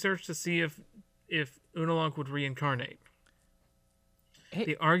this research to see if Unalaq would reincarnate. Hey.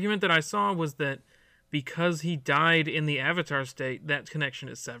 The argument that I saw was that because he died in the Avatar state, that connection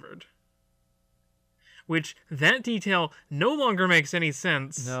is severed. Which, that detail no longer makes any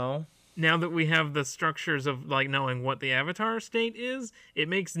sense. No. Now that we have the structures of, like, knowing what the Avatar state is, it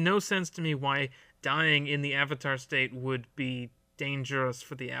makes no sense to me why dying in the Avatar state would be dangerous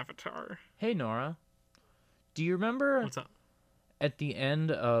for the Avatar. Hey, Nora. Do you remember... What's up? At the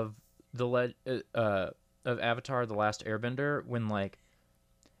end of of Avatar The Last Airbender, when, like,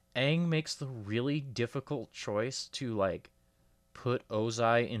 Aang makes the really difficult choice to, like, put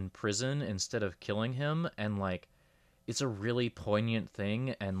Ozai in prison instead of killing him, and, like, it's a really poignant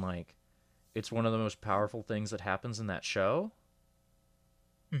thing, and, like, it's one of the most powerful things that happens in that show.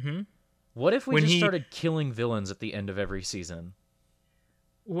 Mm-hmm. What if we started killing villains at the end of every season?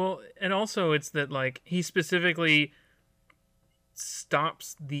 Well, and also it's that, like, he specifically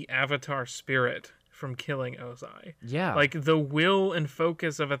stops the Avatar spirit from killing Ozai. Yeah. Like, the will and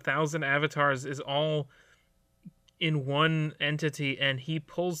focus of 1,000 avatars is all in one entity, and he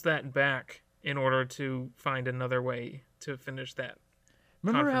pulls that back in order to find another way to finish that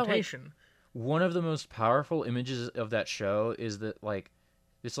confrontation. How, like, one of the most powerful images of that show is that, like,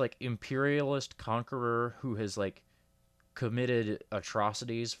 this, like, imperialist conqueror who has, like, committed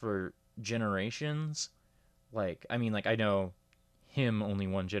atrocities for generations. Like, I mean, like, I know him only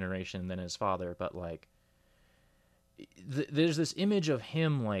one generation than his father, but, like, there's this image of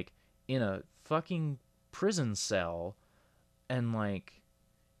him, like, in a fucking prison cell, and, like,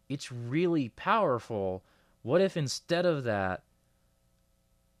 it's really powerful. What if instead of that,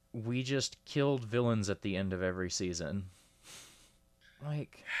 we just killed villains at the end of every season?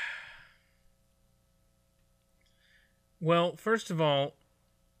 Like, Well, first of all,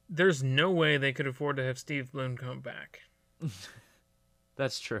 there's no way they could afford to have Steve Blum come back.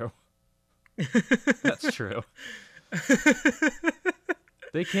 that's true. That's true.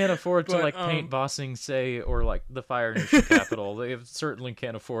 They can't afford to like paint Bossing Say or like the Fire Nation Capital. They certainly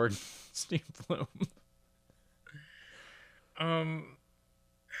can't afford Steve Blum. I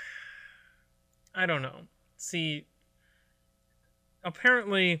don't know. See,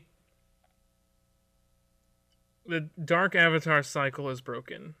 apparently the Dark Avatar cycle is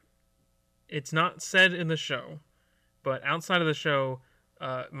broken. It's not said in the show, but outside of the show,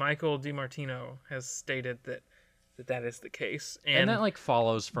 Michael DiMartino has stated that is the case, and that like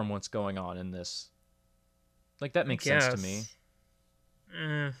follows from what's going on in this. Like that makes sense to me.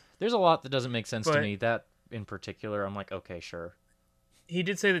 There's a lot that doesn't make sense to me. That in particular, I'm like, okay, sure. He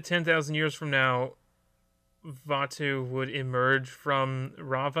did say that 10,000 years from now, Vaatu would emerge from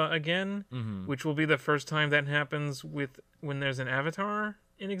Rava again, which will be the first time that happens when there's an avatar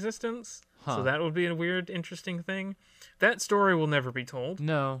in existence. Huh. So that would be a weird, interesting thing. That story will never be told.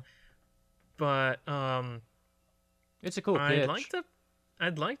 No. But it's a cool pitch.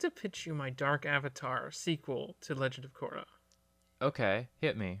 I'd like to pitch you my Dark Avatar sequel to Legend of Korra. Okay,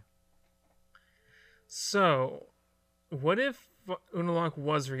 hit me. So, what if Unalaq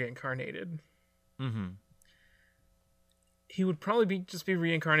was reincarnated? He would probably just be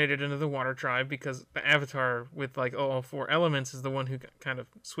reincarnated into the Water Tribe because the Avatar with like all 4 elements is the one who kind of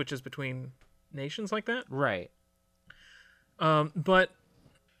switches between nations like that. Right. But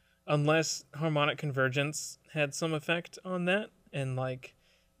unless harmonic convergence had some effect on that, and like,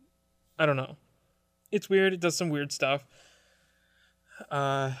 I don't know. It's weird. It does some weird stuff.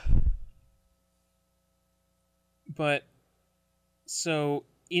 But so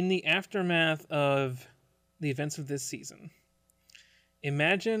in the aftermath of the events of this season,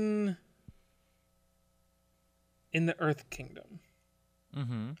 imagine in the Earth Kingdom,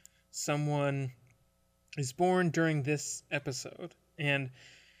 someone is born during this episode, and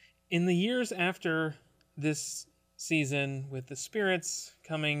in the years after this season, with the spirits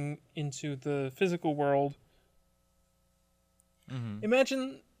coming into the physical world,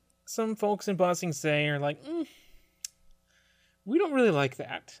 imagine some folks in Ba Sing Se are like, we don't really like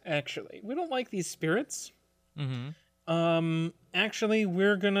that, actually. We don't like these spirits. Actually,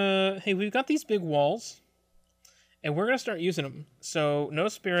 we've got these big walls, and we're gonna start using them. So, no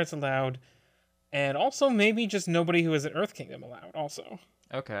spirits allowed, and also maybe just nobody who is at Earth Kingdom allowed, also.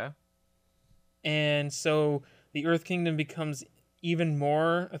 Okay. And so, the Earth Kingdom becomes even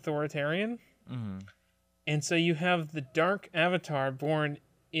more authoritarian. And so you have the Dark Avatar born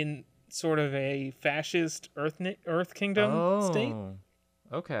in sort of a fascist Earth Kingdom state.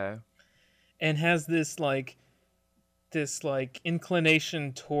 Okay. And has this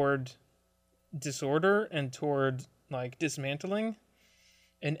inclination toward disorder and toward like dismantling,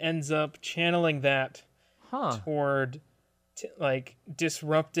 and ends up channeling that toward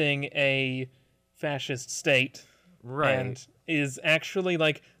disrupting a fascist state. Right. And is actually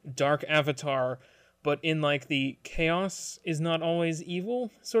like Dark Avatar, but in like the chaos is not always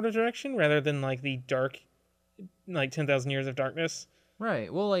evil sort of direction, rather than like the dark, like 10,000 years of darkness.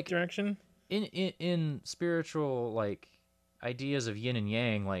 Right. Well, like direction. In spiritual like ideas of yin and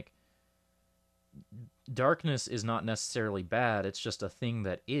yang, like darkness is not necessarily bad. It's just a thing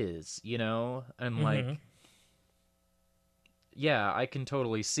that is, you know? And like, yeah, I can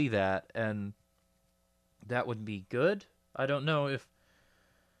totally see that, and that would be good. I don't know if...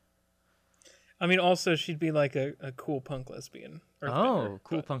 I mean, also, she'd be like a cool punk lesbian.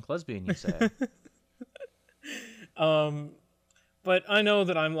 Punk lesbian, you say. But I know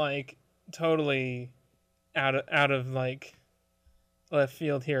that I'm like totally out of like left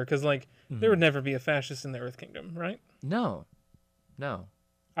field here, because like there would never be a fascist in the Earth Kingdom, right? No.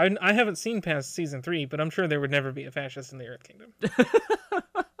 I haven't seen past season 3, but I'm sure there would never be a fascist in the Earth Kingdom.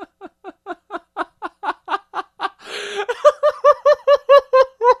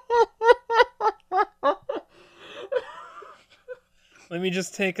 Let me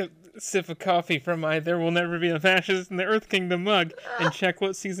just take a sip of coffee from my "There Will Never Be a Fascist in the Earth Kingdom" mug and check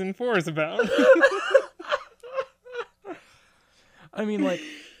what season 4 is about. I mean, like,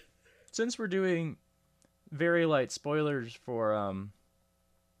 since we're doing very light spoilers for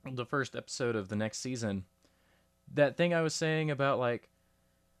the first episode of the next season, that thing I was saying about like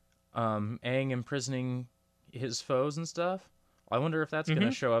Aang imprisoning his foes and stuff, I wonder if that's going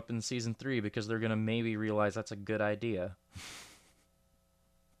to show up in season 3, because they're going to maybe realize that's a good idea.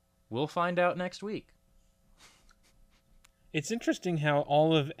 We'll find out next week. It's interesting how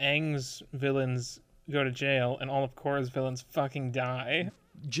all of Aang's villains go to jail and all of Korra's villains fucking die.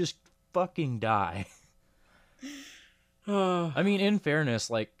 Just fucking die. I mean, in fairness,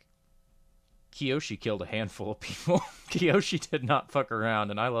 like, Kyoshi killed a handful of people. Kyoshi did not fuck around,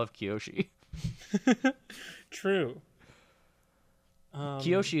 and I love Kyoshi. True.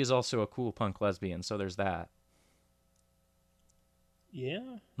 Kyoshi is also a cool punk lesbian, so there's that.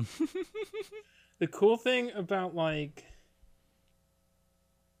 Yeah. The cool thing about, like,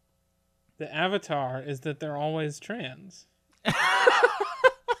 the Avatar is that they're always trans.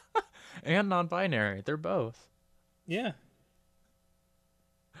 And non-binary. They're both. Yeah.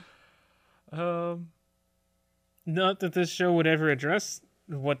 Not that this show would ever address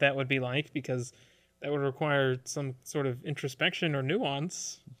what that would be like, because that would require some sort of introspection or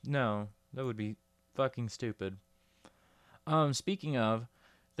nuance. No, that would be fucking stupid. Speaking of,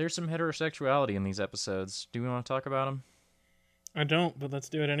 there's some heterosexuality in these episodes. Do we want to talk about them? I don't, but let's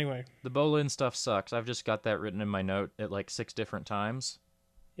do it anyway. The Bolin stuff sucks. I've just got that written in my note at like 6 different times.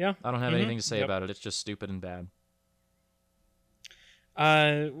 Yeah. I don't have anything to say about it. It's just stupid and bad.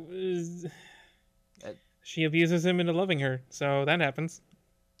 She abuses him into loving her, so that happens.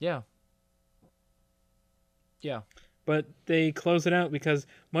 Yeah. Yeah. But they close it out because,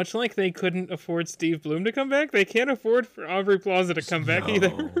 much like they couldn't afford Steve Bloom to come back, they can't afford for Aubrey Plaza to come back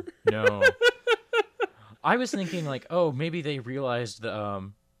either. No. I was thinking, like, oh, maybe they realized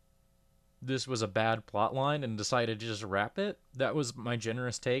this was a bad plot line and decided to just wrap it. That was my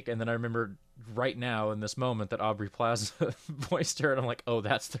generous take. And then I remembered right now in this moment that Aubrey Plaza voiced her, and I'm like, oh,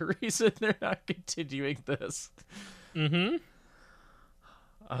 that's the reason they're not continuing this. Mm-hmm.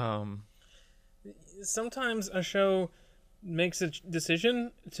 Sometimes a show makes a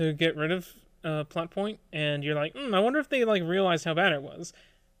decision to get rid of a plot point, and you're like, I wonder if they like realized how bad it was.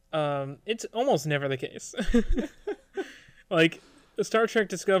 It's almost never the case. Like, Star Trek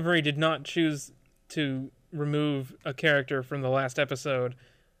Discovery did not choose to remove a character from the last episode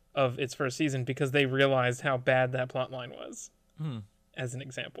of its first season because they realized how bad that plot line was. As an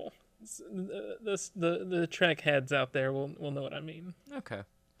example, the Trek heads out there will know what I mean. Okay.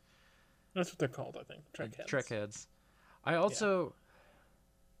 That's what they're called, I think. Trek heads. Trek heads. I also...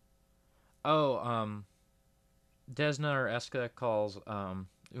 Yeah. Oh, Desna or Eska calls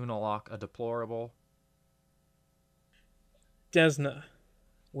Unalaq a deplorable. Desna,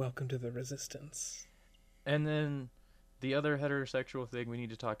 welcome to the Resistance. And then the other heterosexual thing we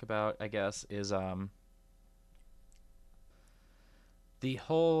need to talk about, I guess, is the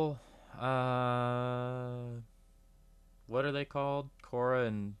whole... what are they called? Korra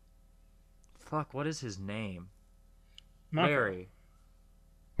and... Fuck, what is his name? Mako. Larry.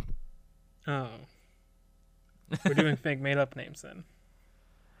 Oh. We're doing fake made-up names then.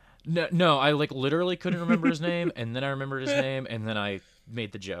 No, I like literally couldn't remember his name, and then I remembered his name, and then I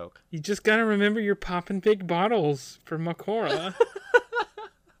made the joke. You just gotta remember you're popping big bottles for Makora.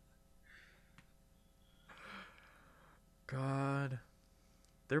 God.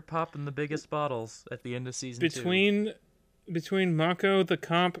 They're popping the biggest bottles at the end of season 2. Between Mako the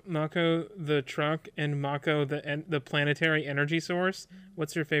comp, Mako the truck, and Mako the planetary energy source,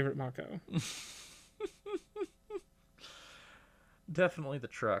 what's your favorite Mako? Definitely the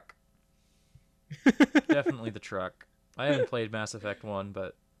truck. Definitely the truck. I haven't played Mass Effect 1,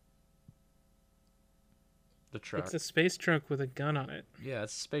 but the truck. It's a space truck with a gun on it. Yeah,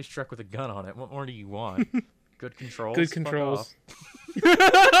 it's a space truck with a gun on it. What more do you want? Good controls? Good controls.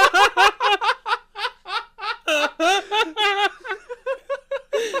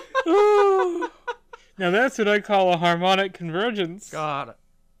 Now that's what I call a harmonic convergence. God.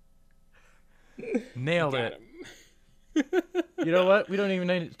 Nailed it. You know what? We don't even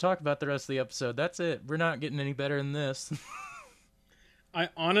need to talk about the rest of the episode. That's it. We're not getting any better than this. I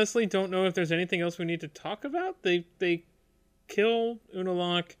honestly don't know if there's anything else we need to talk about. They kill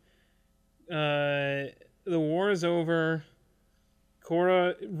Unalaq. The war is over.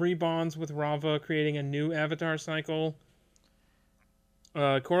 Korra rebonds with Rava, creating a new Avatar cycle.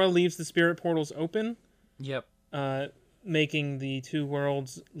 Korra leaves the spirit portals open. Yep. Making the two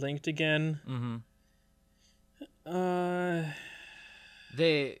worlds linked again. Mm-hmm.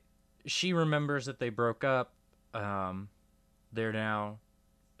 She remembers that they broke up. They're now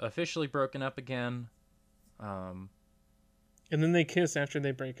officially broken up again. And then they kiss after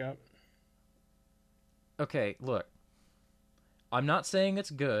they break up. Okay, look. I'm not saying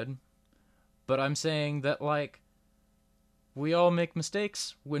it's good, but I'm saying that, like, we all make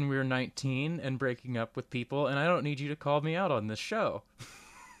mistakes when we're 19 and breaking up with people, and I don't need you to call me out on this show.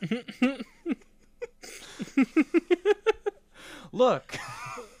 Look.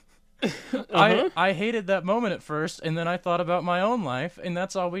 I hated that moment at first, and then I thought about my own life, and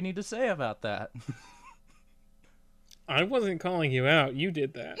that's all we need to say about that. I wasn't calling you out. You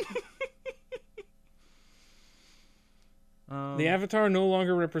did that. The Avatar no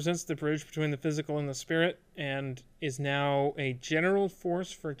longer represents the bridge between the physical and the spirit, and is now a general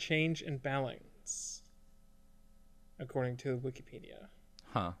force for change and balance, according to Wikipedia.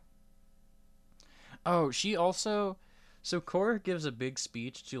 Huh. Oh, she also... So Korra gives a big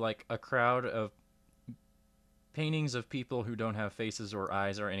speech to, like, a crowd of paintings of people who don't have faces or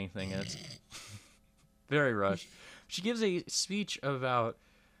eyes or anything, and it's very rushed. She gives a speech about,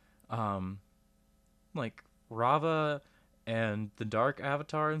 like, Rava and the Dark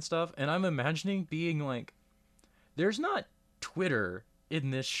Avatar and stuff, and I'm imagining being like, there's not Twitter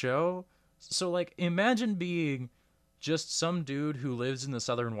in this show, so, like, imagine being just some dude who lives in the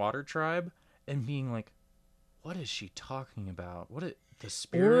Southern Water Tribe and being like, what is she talking about? The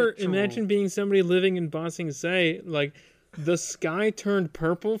spiritual... Or imagine being somebody living in Ba Sing Se, like, the sky turned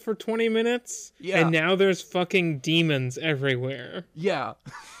purple for 20 minutes, and now there's fucking demons everywhere. Yeah.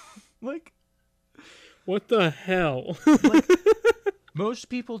 Like... What the hell? Like, most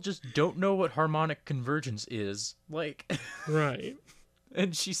people just don't know what harmonic convergence is. Like... Right.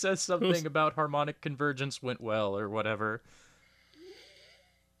 And she says something about harmonic convergence went well, or whatever.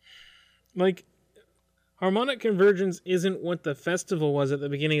 Like... Harmonic Convergence isn't what the festival was at the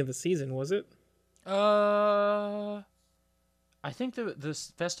beginning of the season, was it? I think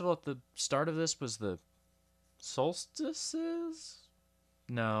this festival at the start of this was the solstices?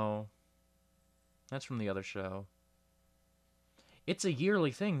 No. That's from the other show. It's a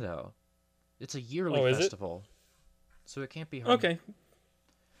yearly thing, though. It's a yearly festival. So it can't be Okay.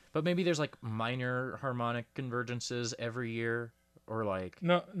 But maybe there's, like, minor harmonic convergences every year, or, like...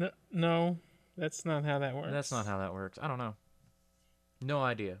 No. That's not how that works. That's not how that works. I don't know. No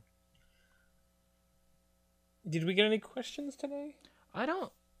idea. Did we get any questions today? I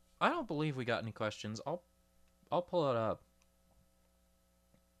don't believe we got any questions. I'll pull it up.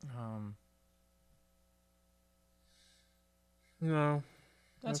 No.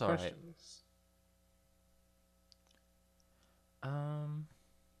 That's no all questions. Right.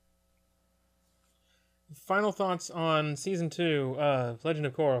 Final thoughts on season 2 of Legend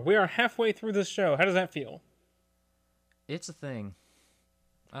of Korra. We are halfway through this show. How does that feel? It's a thing.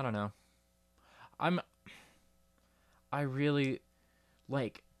 I don't know. I really,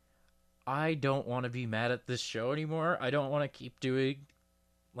 like, I don't want to be mad at this show anymore. I don't want to keep doing,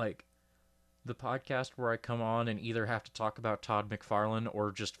 like, the podcast where I come on and either have to talk about Todd McFarlane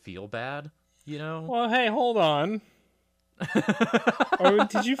or just feel bad, you know? Well, hey, hold on. Or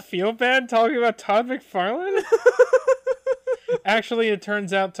did you feel bad talking about Todd McFarlane? Actually, it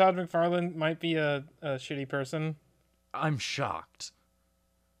turns out Todd McFarlane might be a shitty person. I'm shocked.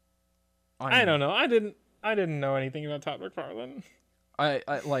 I don't know. I didn't know anything about Todd McFarlane. I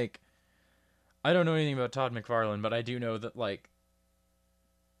don't know anything about Todd McFarlane, but I do know that, like,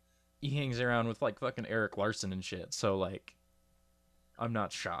 he hangs around with, like, fucking Eric Larson and shit. So, like, I'm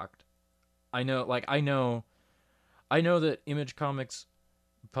not shocked. I know that Image Comics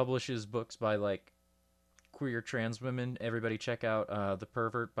publishes books by, like, queer trans women. Everybody check out The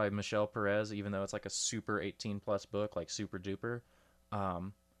Pervert by Michelle Perez, even though it's, like, a super 18-plus book, like, super duper.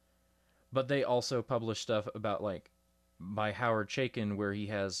 But they also publish stuff about, like, by Howard Chaykin, where he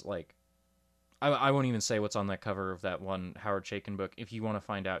has, like... I won't even say what's on that cover of that one Howard Chaykin book. If you want to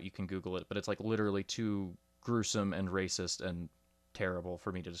find out, you can Google it. But it's, like, literally too gruesome and racist and terrible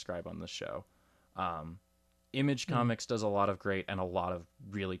for me to describe on this show. Image Comics does a lot of great and a lot of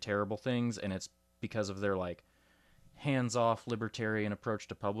really terrible things, and it's because of their, like, hands-off libertarian approach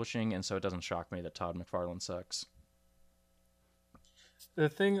to publishing, and so it doesn't shock me that Todd McFarlane sucks. The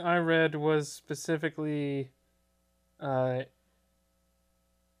thing I read was specifically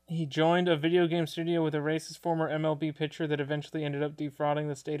he joined a video game studio with a racist former MLB pitcher that eventually ended up defrauding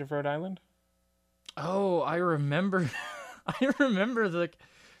the state of Rhode Island. Oh, I remember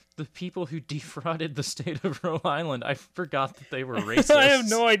the people who defrauded the state of Rhode Island. I forgot that they were racist. I have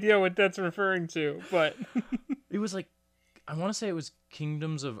no idea what that's referring to, but... It was like, I want to say it was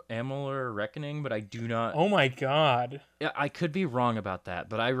Kingdoms of Amalur Reckoning, but I do not... Oh my god. Yeah, I could be wrong about that,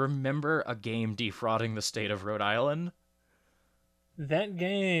 but I remember a game defrauding the state of Rhode Island. That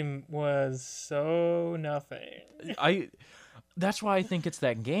game was so nothing. That's why I think it's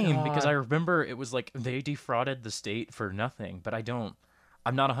that game, God. because I remember it was like they defrauded the state for nothing, but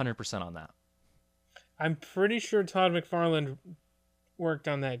I'm not 100% on that. I'm pretty sure Todd McFarlane worked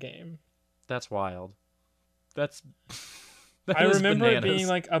on that game. That's wild. I remember it being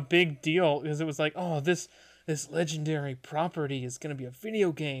like a big deal because it was like, oh, this this legendary property is going to be a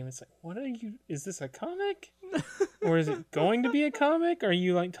video game. It's like, what are you? Is this a comic? Or is it going to be a comic? Are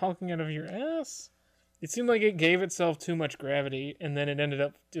you like talking out of your ass? It seemed like it gave itself too much gravity, and then it ended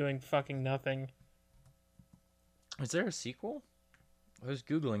up doing fucking nothing. Is there a sequel? I was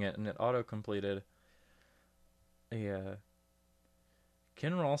Googling it, and it auto-completed.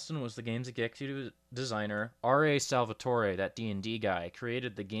 Ken Ralston was the game's executive designer. R.A. Salvatore, that D&D guy,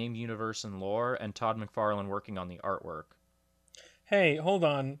 created the game universe and lore, and Todd McFarlane working on the artwork. Hey, hold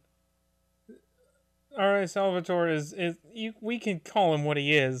on. R.A. Salvatore is we can call him what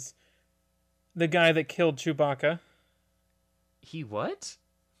he is. The guy that killed Chewbacca. He what?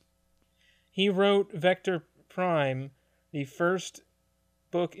 He wrote Vector Prime, the first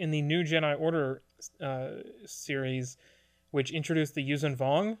book in the New Jedi Order series, which introduced the Yuuzhan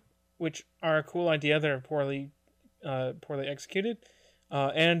Vong, which are a cool idea. They're poorly executed.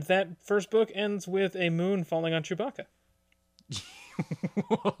 And that first book ends with a moon falling on Chewbacca.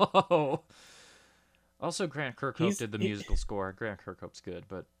 Whoa. Also, Grant Kirkhope did the musical score. Grant Kirkhope's good,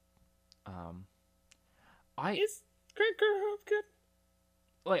 but is Grant Kirkhope good?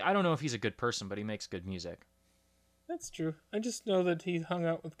 Like, I don't know if he's a good person, but he makes good music. That's true. I just know that he hung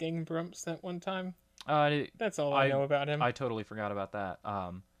out with Gang Grumps that one time. That's all I know about him. I totally forgot about that.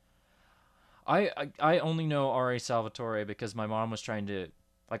 I only know R.A. Salvatore because my mom was trying to,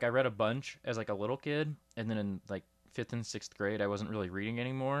 like, I read a bunch as like a little kid, and then in like 5th and 6th grade I wasn't really reading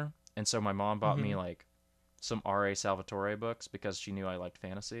anymore, and so my mom bought me like some R.A. Salvatore books because she knew I liked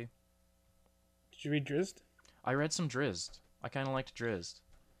fantasy. Did you read Drizzt? I read some Drizzt. I kind of liked Drizzt.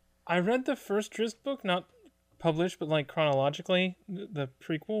 I read the first Drizzt book, not published, but like chronologically, the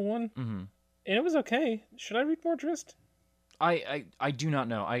prequel one. Mm-hmm. And it was okay. Should I read more Drizzt? I do not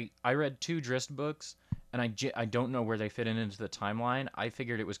know. I read 2 Drizzt books, and I don't know where they fit into the timeline. I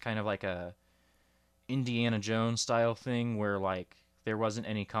figured it was kind of like a Indiana Jones style thing where like there wasn't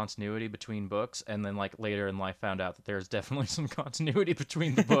any continuity between books, and then like later in life found out that there's definitely some continuity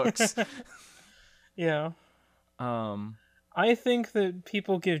between the books. Yeah. I think that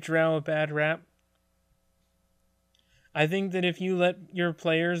people give Drow a bad rap. I think that if you let your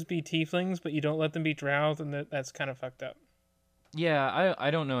players be tieflings, but you don't let them be Drow, then that's kind of fucked up. Yeah, I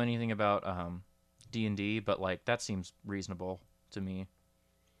don't know anything about D&D, but like that seems reasonable to me.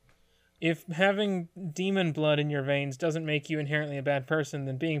 If having demon blood in your veins doesn't make you inherently a bad person,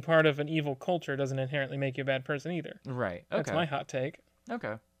 then being part of an evil culture doesn't inherently make you a bad person either. Right. Okay. That's my hot take.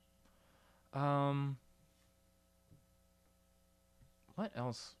 Okay. What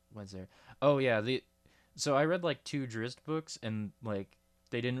else was there? Oh yeah, so I read like 2 Drizzt books, and like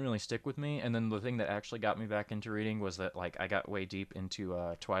they didn't really stick with me. And then the thing that actually got me back into reading was that like I got way deep into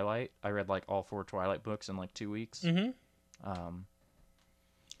Twilight. I read like all 4 Twilight books in like 2 weeks. Mm-hmm.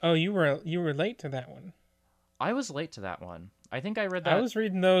 Oh, you were late to that one. I was late to that one. I think I read that. I was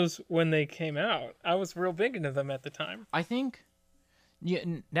reading those when they came out. I was real big into them at the time. I think, yeah.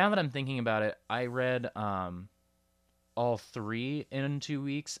 Now that I'm thinking about it, I read all 3 in 2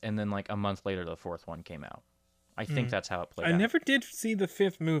 weeks, and then like a month later, the 4th one came out. I think that's how it played out. I never did see the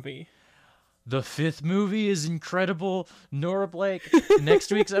 5th movie. The 5th movie is incredible. Nora Blake,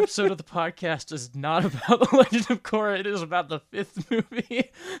 next week's episode of the podcast is not about The Legend of Korra. It is about the 5th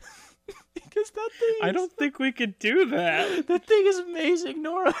movie. Because that thing I don't think we could do that. That thing is amazing,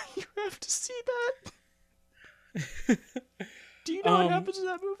 Nora. You have to see that. Do you know what happens in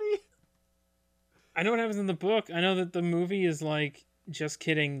that movie? I know what happens in the book. I know that the movie is like, just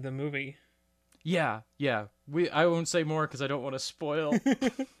kidding, the movie. Yeah. I won't say more because I don't want to spoil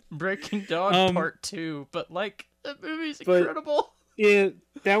Breaking Dawn Part 2, but like that movie's incredible. Yeah,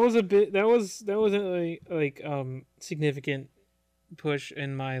 that was a like significant push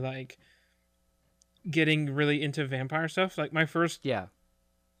in my like getting really into vampire stuff. Like my first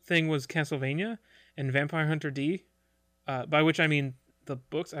thing was Castlevania and Vampire Hunter D, by which I mean the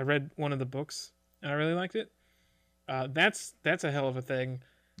books. I read one of the books and I really liked it. That's a hell of a thing.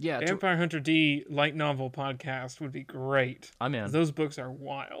 Yeah, Vampire Hunter D light novel podcast would be great. I'm in. Those books are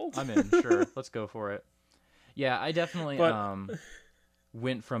wild. I'm in. Sure, let's go for it. Yeah, I definitely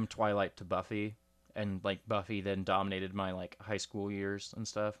went from Twilight to Buffy, and like Buffy then dominated my like high school years and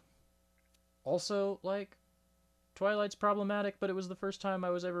stuff. Also, like Twilight's problematic, but it was the first time I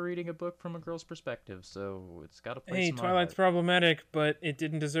was ever reading a book from a girl's perspective, so it's got a place in my Twilight's heart. Problematic, but it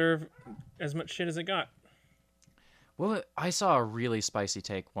didn't deserve as much shit as it got. Well, I saw a really spicy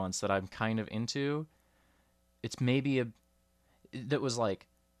take once that I'm kind of into. It's maybe that was like,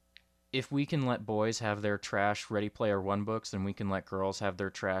 if we can let boys have their trash Ready Player One books, then we can let girls have their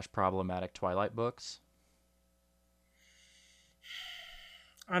trash problematic Twilight books.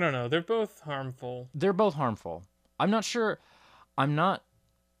 I don't know. They're both harmful. They're both harmful. I'm not sure. I'm not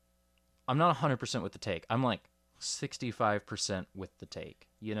 100% with the take. I'm like 65% with the take,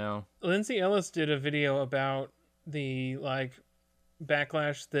 you know? Lindsay Ellis did a video about the like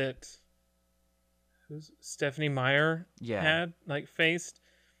backlash that Stephenie Meyer had like faced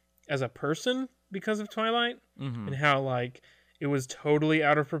as a person because of Twilight, and how like it was totally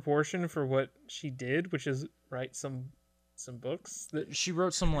out of proportion for what she did, which is write some books that she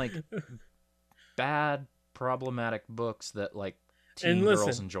wrote some like bad problematic books that like teen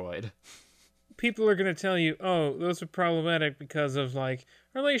girls enjoyed. People are going to tell you, oh, those are problematic because of like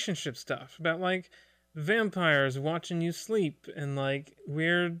relationship stuff about like vampires watching you sleep and like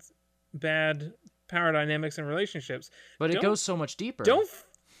weird bad power dynamics in relationships. But it goes so much deeper.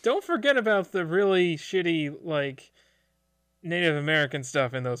 Don't forget about the really shitty like Native American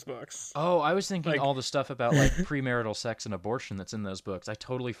stuff in those books. Oh, I was thinking like, all the stuff about like premarital sex and abortion that's in those books. I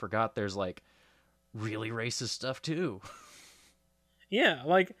totally forgot there's like really racist stuff too. Yeah,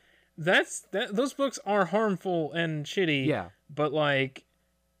 like those books are harmful and shitty. Yeah. But like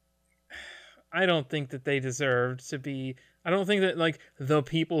I don't think that they deserved to be, I don't think that like the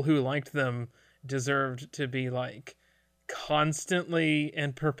people who liked them deserved to be like constantly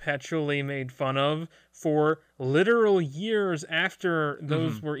and perpetually made fun of for literal years after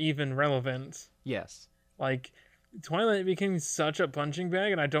those were even relevant. Yes. Like Twilight became such a punching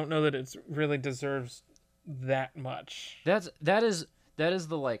bag, and I don't know that it really deserves that much. That is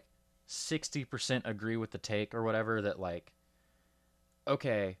the like 60% agree with the take or whatever, that like,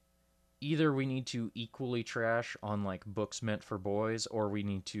 okay, either we need to equally trash on like books meant for boys, or we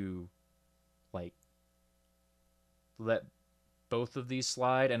need to like let both of these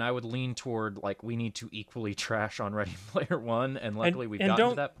slide. And I would lean toward like we need to equally trash on Ready Player One, and luckily we've gotten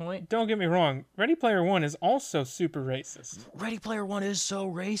to that point. Don't get me wrong, Ready Player One is also super racist. Ready Player One is so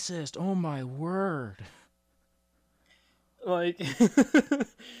racist. Oh my word. Like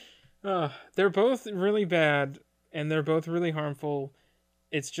they're both really bad and they're both really harmful.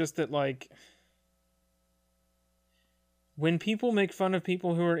 It's just that like when people make fun of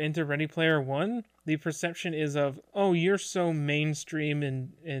people who are into Ready Player One, the perception is of, oh, you're so mainstream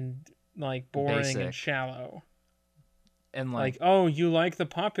and like boring Basic. And shallow. And like, oh, you like the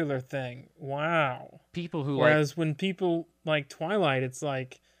popular thing. Wow. People who Whereas when people like Twilight, it's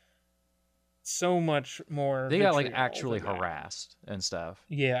like so much more. They got like actually harassed and stuff.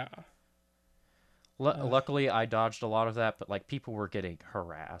 Yeah. Luckily, I dodged a lot of that, but like people were getting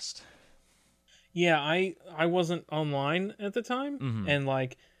harassed. Yeah, I wasn't online at the time, and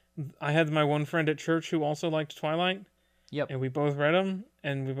like I had my one friend at church who also liked Twilight. Yep. And we both read them,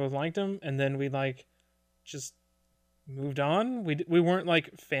 and we both liked them, and then we like just moved on. We weren't like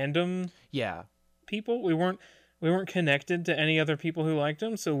fandom. Yeah. People. We weren't connected to any other people who liked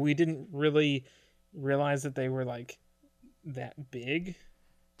them, so we didn't really realize that they were like that big.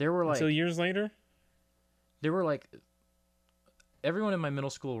 There were like until years later. There were like everyone in my middle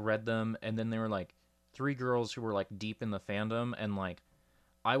school read them, and then there were like 3 girls who were like deep in the fandom, and like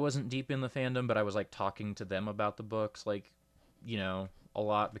I wasn't deep in the fandom, but I was like talking to them about the books, like, you know, a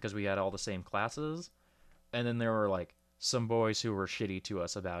lot because we had all the same classes. And then there were like some boys who were shitty to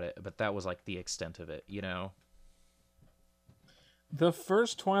us about it, but that was like the extent of it, you know. The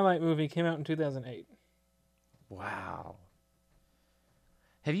first Twilight movie came out in 2008. Wow.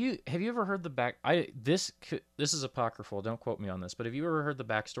 Have you ever heard the back? This is apocryphal. Don't quote me on this. But have you ever heard the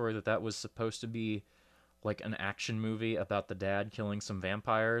backstory that was supposed to be like an action movie about the dad killing some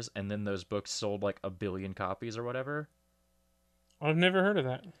vampires, and then those books sold like 1 billion copies or whatever? I've never heard of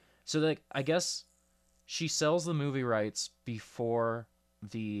that. So like I guess she sells the movie rights before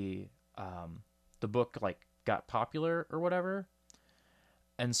the book like got popular or whatever,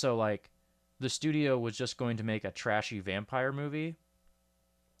 and so like the studio was just going to make a trashy vampire movie.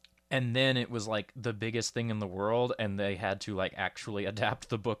 And then it was like the biggest thing in the world, and they had to like actually adapt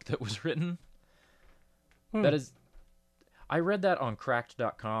the book that was written. That is, I read that on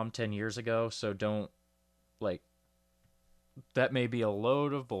cracked.com 10 years ago, so don't like, that may be a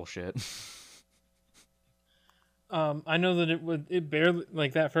load of bullshit. I know that it barely,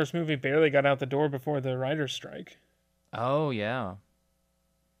 like that first movie barely got out the door before the writer's strike. Oh yeah.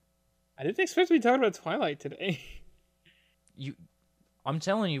 I didn't expect to be talking about Twilight today. I'm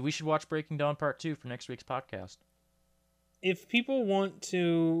telling you, we should watch Breaking Dawn Part 2 for next week's podcast. If people want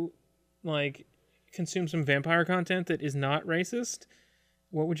to, like, consume some vampire content that is not racist,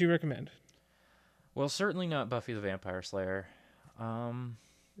 what would you recommend? Well, certainly not Buffy the Vampire Slayer.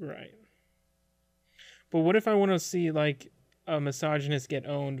 Right. But what if I want to see, like, a misogynist get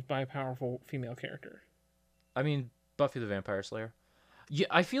owned by a powerful female character? I mean, Buffy the Vampire Slayer. Yeah,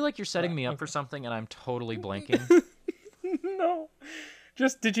 I feel like you're setting me up for something, and I'm totally blanking. No.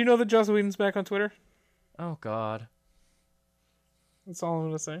 Did you know that Joss Whedon's back on Twitter? Oh, God. That's all I'm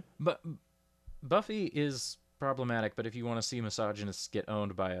going to say. But Buffy is problematic, but if you want to see misogynists get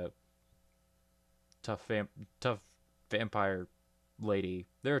owned by a tough vampire lady,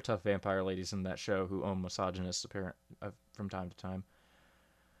 there are tough vampire ladies in that show who own misogynists from time to time.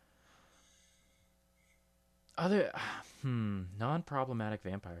 Other non-problematic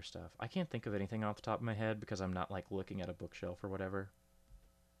vampire stuff. I can't think of anything off the top of my head because I'm not like looking at a bookshelf or whatever.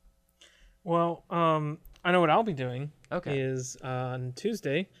 Well, I know what I'll be doing. Okay. Is on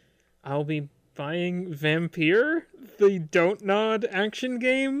Tuesday, I'll be buying Vampire, the Don't Nod action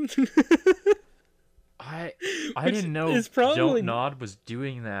game. I didn't know Don't Nod was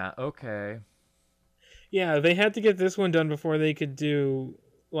doing that. Okay. Yeah, they had to get this one done before they could do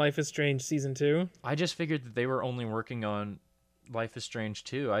Life is Strange Season 2. I just figured that they were only working on Life is Strange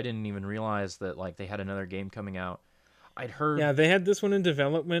 2. I didn't even realize that like they had another game coming out. I'd heard... Yeah, they had this one in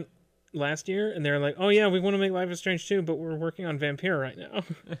development last year, and they were like, oh yeah, we want to make Life is Strange 2, but we're working on Vampire right now.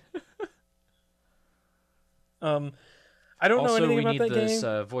 I don't know anything about that game. Also, we need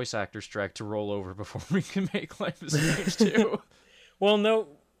this voice actor strike to roll over before we can make Life is Strange 2. Well, no,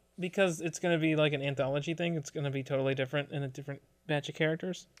 because it's going to be like an anthology thing. It's going to be totally different and a different batch of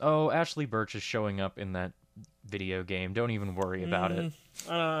characters. Oh, Ashley Birch is showing up in that video game. Don't even worry about it.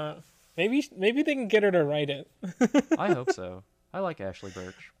 Maybe they can get her to write it. I hope so. I like Ashley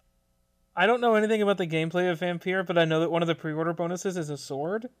Birch. I don't know anything about the gameplay of Vampire, but I know that one of the pre-order bonuses is a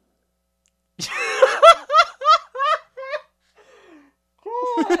sword.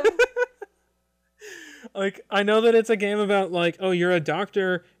 Like, I know that it's a game about, like, oh, you're a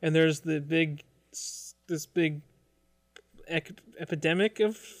doctor, and there's this big epidemic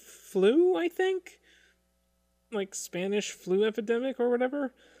of flu, I think? Like, Spanish flu epidemic or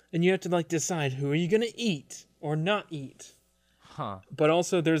whatever? And you have to, like, decide who are you gonna eat or not eat. Huh. But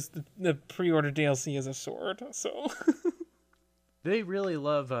also, there's the pre-order DLC is a sword, so... They really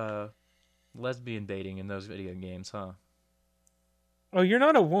love, lesbian baiting in those video games, huh? Oh, you're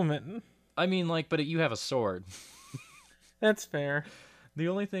not a woman. I mean, like, but you have a sword. That's fair. The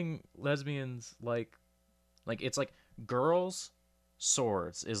only thing lesbians like it's like girls,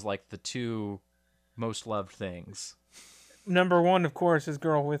 swords is like the two most loved things. Number one, of course, is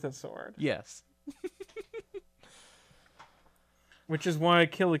girl with a sword. Yes. Which is why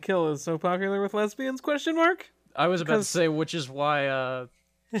Kill la Kill is so popular with lesbians, ? I was about to say, which is why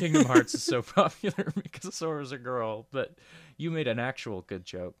Kingdom Hearts is so popular because Sora's a girl, but you made an actual good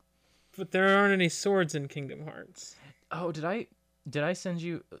joke. But there aren't any swords in Kingdom Hearts. Oh, did I send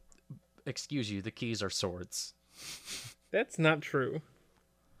you... Excuse you, the keys are swords. That's not true.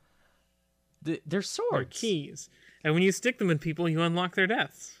 They're swords. They're keys. And when you stick them in people, you unlock their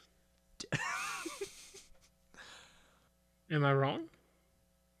deaths. Am I wrong?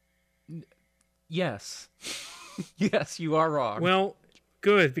 Yes. Yes, you are wrong. Well,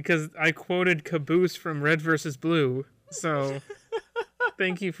 good, because I quoted Caboose from Red vs. Blue, so...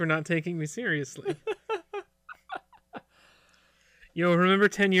 Thank you for not taking me seriously. Yo, remember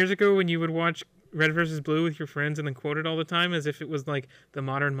 10 years ago when you would watch Red vs. Blue with your friends and then quote it all the time as if it was like the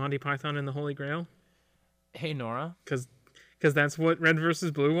modern Monty Python and the Holy Grail? Hey, Nora. Because that's what Red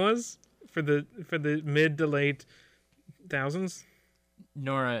vs. Blue was for the mid to late thousands.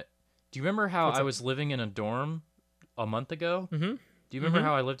 Nora, do you remember how I was living in a dorm a month ago? Mm-hmm. Do you remember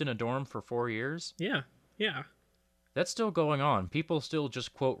how I lived in a dorm for 4 years? Yeah, yeah. That's still going on. People still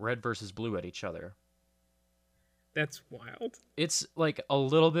just quote Red versus Blue at each other. That's wild. It's like a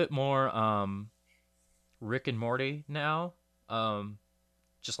little bit more Rick and Morty now.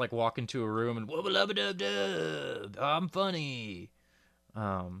 Just like walk into a room and wubba-lubba-dub-dub, I'm funny.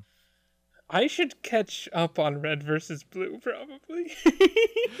 I should catch up on Red versus Blue, probably.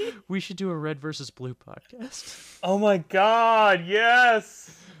 We should do a Red versus Blue podcast. Oh my god,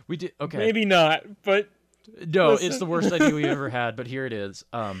 yes! We did. Okay. Maybe not, but... No, listen. It's the worst idea we ever had, but here it is.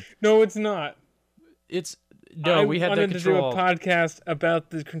 No, it's not. We had to control... do a podcast about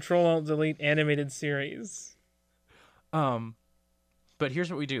the Control-Alt-Delete animated series. But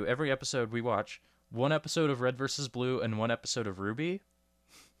here's what we do. Every episode we watch one episode of Red versus Blue and one episode of Ruby.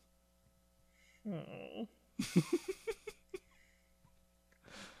 Oh.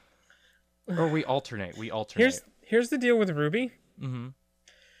 Or we alternate. Here's the deal with Ruby. Mm-hmm.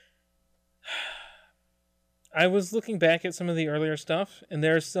 I was looking back at some of the earlier stuff, and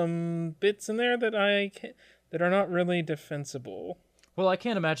there's some bits in there that that are not really defensible. Well, I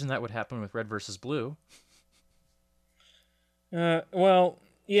can't imagine that would happen with Red versus Blue. Well,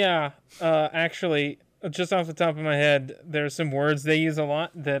 yeah. Actually, just off the top of my head, there's some words they use a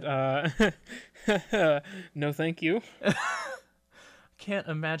lot that no thank you. Can't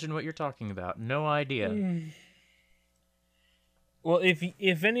imagine what you're talking about. No idea. Well,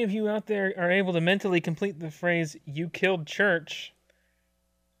 if any of you out there are able to mentally complete the phrase "you killed church,"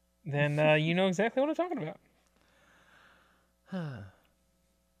 then you know exactly what I'm talking about.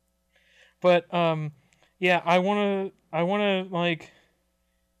 But yeah, I wanna like.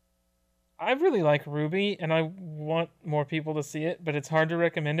 I really like RWBY, and I want more people to see it, but it's hard to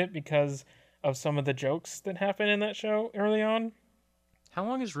recommend it because of some of the jokes that happen in that show early on. How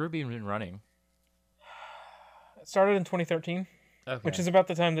long has RWBY been running? It started in 2013, which is about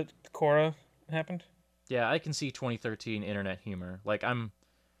the time that Korra happened. Yeah, I can see 2013 internet humor. Like I'm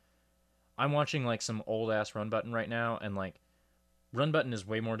watching like some old ass Run Button right now, and like Run Button is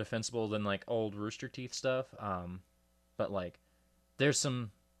way more defensible than like old Rooster Teeth stuff. But like there's some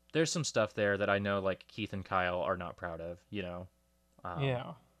stuff there that I know like Keith and Kyle are not proud of, you know.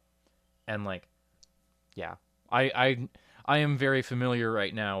 Yeah. And like, yeah, I am very familiar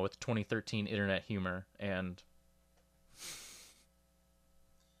right now with 2013 internet humor, and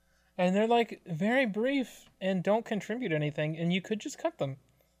they're like very brief and don't contribute anything, and you could just cut them.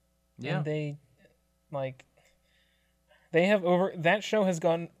 Yeah. And they have that show has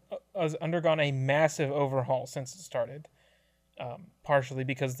undergone a massive overhaul since it started. Partially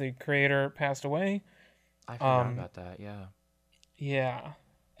because the creator passed away. I forgot about that. Yeah. Yeah,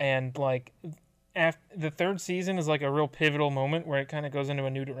 and like after the third season is like a real pivotal moment where it kind of goes into a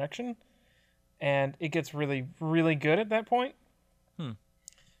new direction, and it gets really, really good at that point.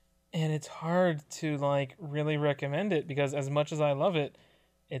 And it's hard to like really recommend it because as much as I love it,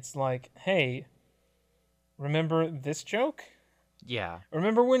 it's like, hey, remember this joke? Yeah.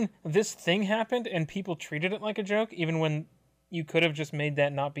 Remember when this thing happened and people treated it like a joke, even when you could have just made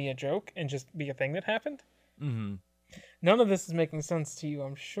that not be a joke and just be a thing that happened? Mm-hmm. None of this is making sense to you,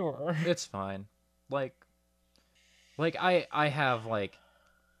 I'm sure. It's fine. Like I have like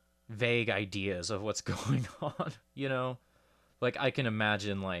vague ideas of what's going on, you know? Like I can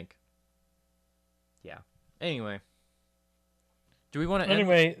imagine like, yeah. Anyway. Do we want to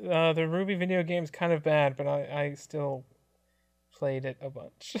Anyway, the RWBY video game's kind of bad, but I still played it a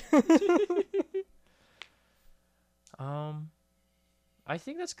bunch. I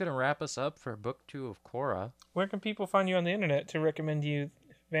think that's going to wrap us up for book 2 of Korra. Where can people find you on the internet to recommend you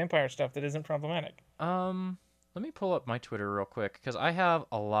vampire stuff that isn't problematic? Let me pull up my Twitter real quick because I have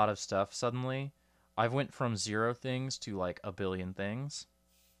a lot of stuff suddenly. I've went from 0 things to like a billion things.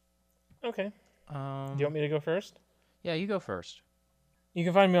 Okay. Do you want me to go first? Yeah, you go first. You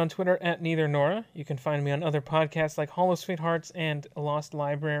can find me on Twitter at Neither Nora. You can find me on other podcasts like Hollow Sweethearts and Lost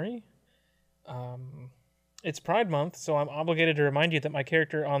Library. It's Pride Month, so I'm obligated to remind you that my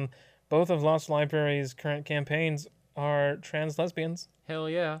character on both of Lost Library's current campaigns are trans lesbians. Hell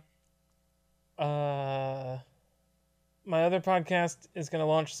yeah. My other podcast is going to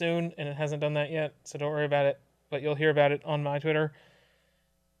launch soon, and it hasn't done that yet, so don't worry about it. But you'll hear about it on my Twitter.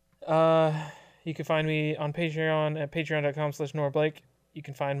 You can find me on Patreon at patreon.com/NoraBlake. You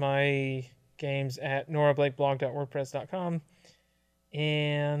can find my games at norablakblog.wordpress.com.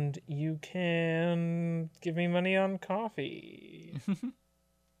 And you can give me money on coffee.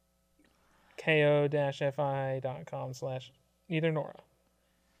 ko-fi.com/neithernora.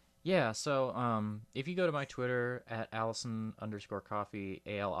 Yeah, so if you go to my Twitter at Allison_coffee,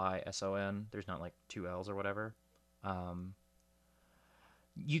 ALISON, there's not like 2 L's or whatever.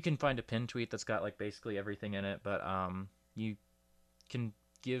 You can find a pinned tweet that's got like basically everything in it, but you can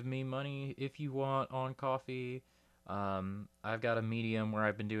give me money if you want on coffee. I've got a Medium where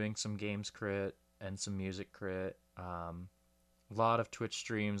I've been doing some games crit and some music crit. A lot of Twitch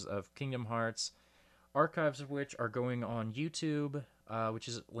streams of Kingdom Hearts, archives of which are going on YouTube, which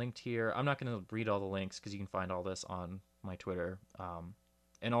is linked here. I'm not going to read all the links because you can find all this on my Twitter.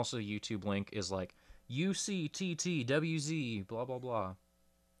 And also YouTube link is like UCTTWZ, blah, blah, blah.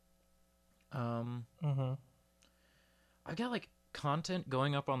 I've got like content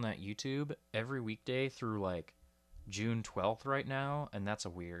going up on that YouTube every weekday through like June 12th right now, and that's a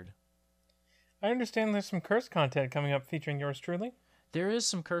weird. I understand there's some cursed content coming up featuring yours truly. There is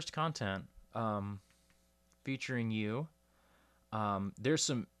some cursed content featuring you. There's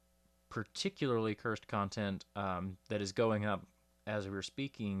some particularly cursed content that is going up as we were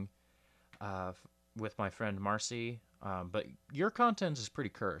speaking with my friend Marcy. But your content is pretty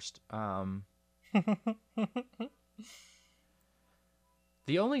cursed.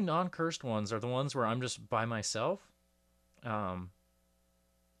 The only non-cursed ones are the ones where I'm just by myself.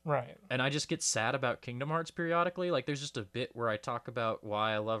 Right. And I just get sad about Kingdom Hearts periodically. Like, there's just a bit where I talk about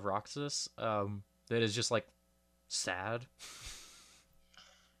why I love Roxas. that is just like sad.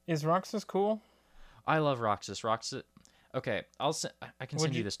 Is Roxas cool? I love Roxas. Roxas. Okay, I can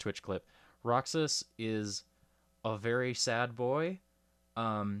send you this Twitch clip. Roxas is a very sad boy,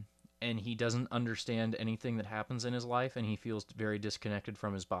 and he doesn't understand anything that happens in his life, and he feels very disconnected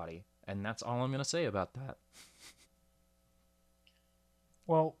from his body. And that's all I'm gonna say about that.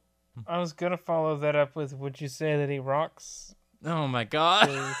 Well, I was gonna follow that up with, would you say that he rocks? Oh my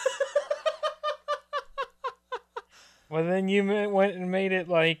god. Well, then you went and made it,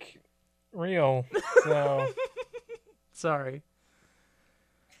 like, real, so... Sorry.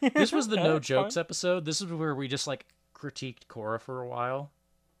 This was the no jokes fine. episode. This is where we just, like, critiqued Korra for a while.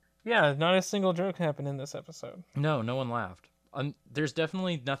 Yeah, not a single joke happened in this episode. No one laughed. There's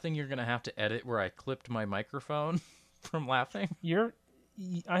definitely nothing you're gonna have to edit where I clipped my microphone from laughing.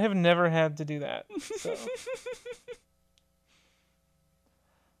 I have never had to do that, so...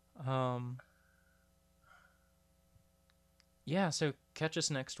 Yeah, so catch us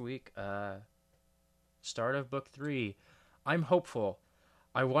next week. Start of book 3. I'm hopeful.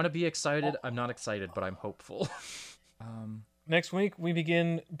 I want to be excited. I'm not excited, but I'm hopeful. Next week, we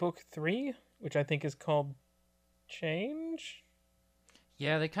begin book 3, which I think is called Change?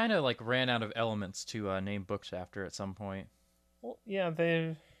 Yeah, they kind of, like, ran out of elements to name books after at some point. Well, yeah.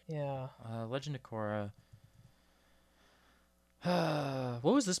 Legend of Korra.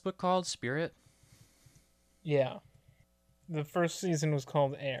 What was this book called? Spirit? Yeah. The first season was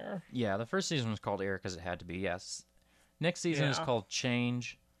called Air. Yeah, the first season was called Air because it had to be, yes. Next season is called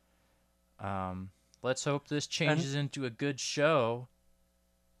Change. Let's hope this changes into a good show.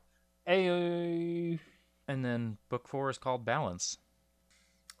 And then book 4 is called Balance.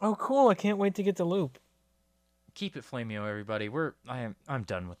 Oh, cool! I can't wait to get to Loop. Keep it Flamio, everybody. I'm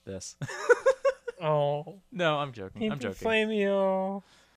done with this. Oh, No, I'm joking. keep I'm it joking. Flamio.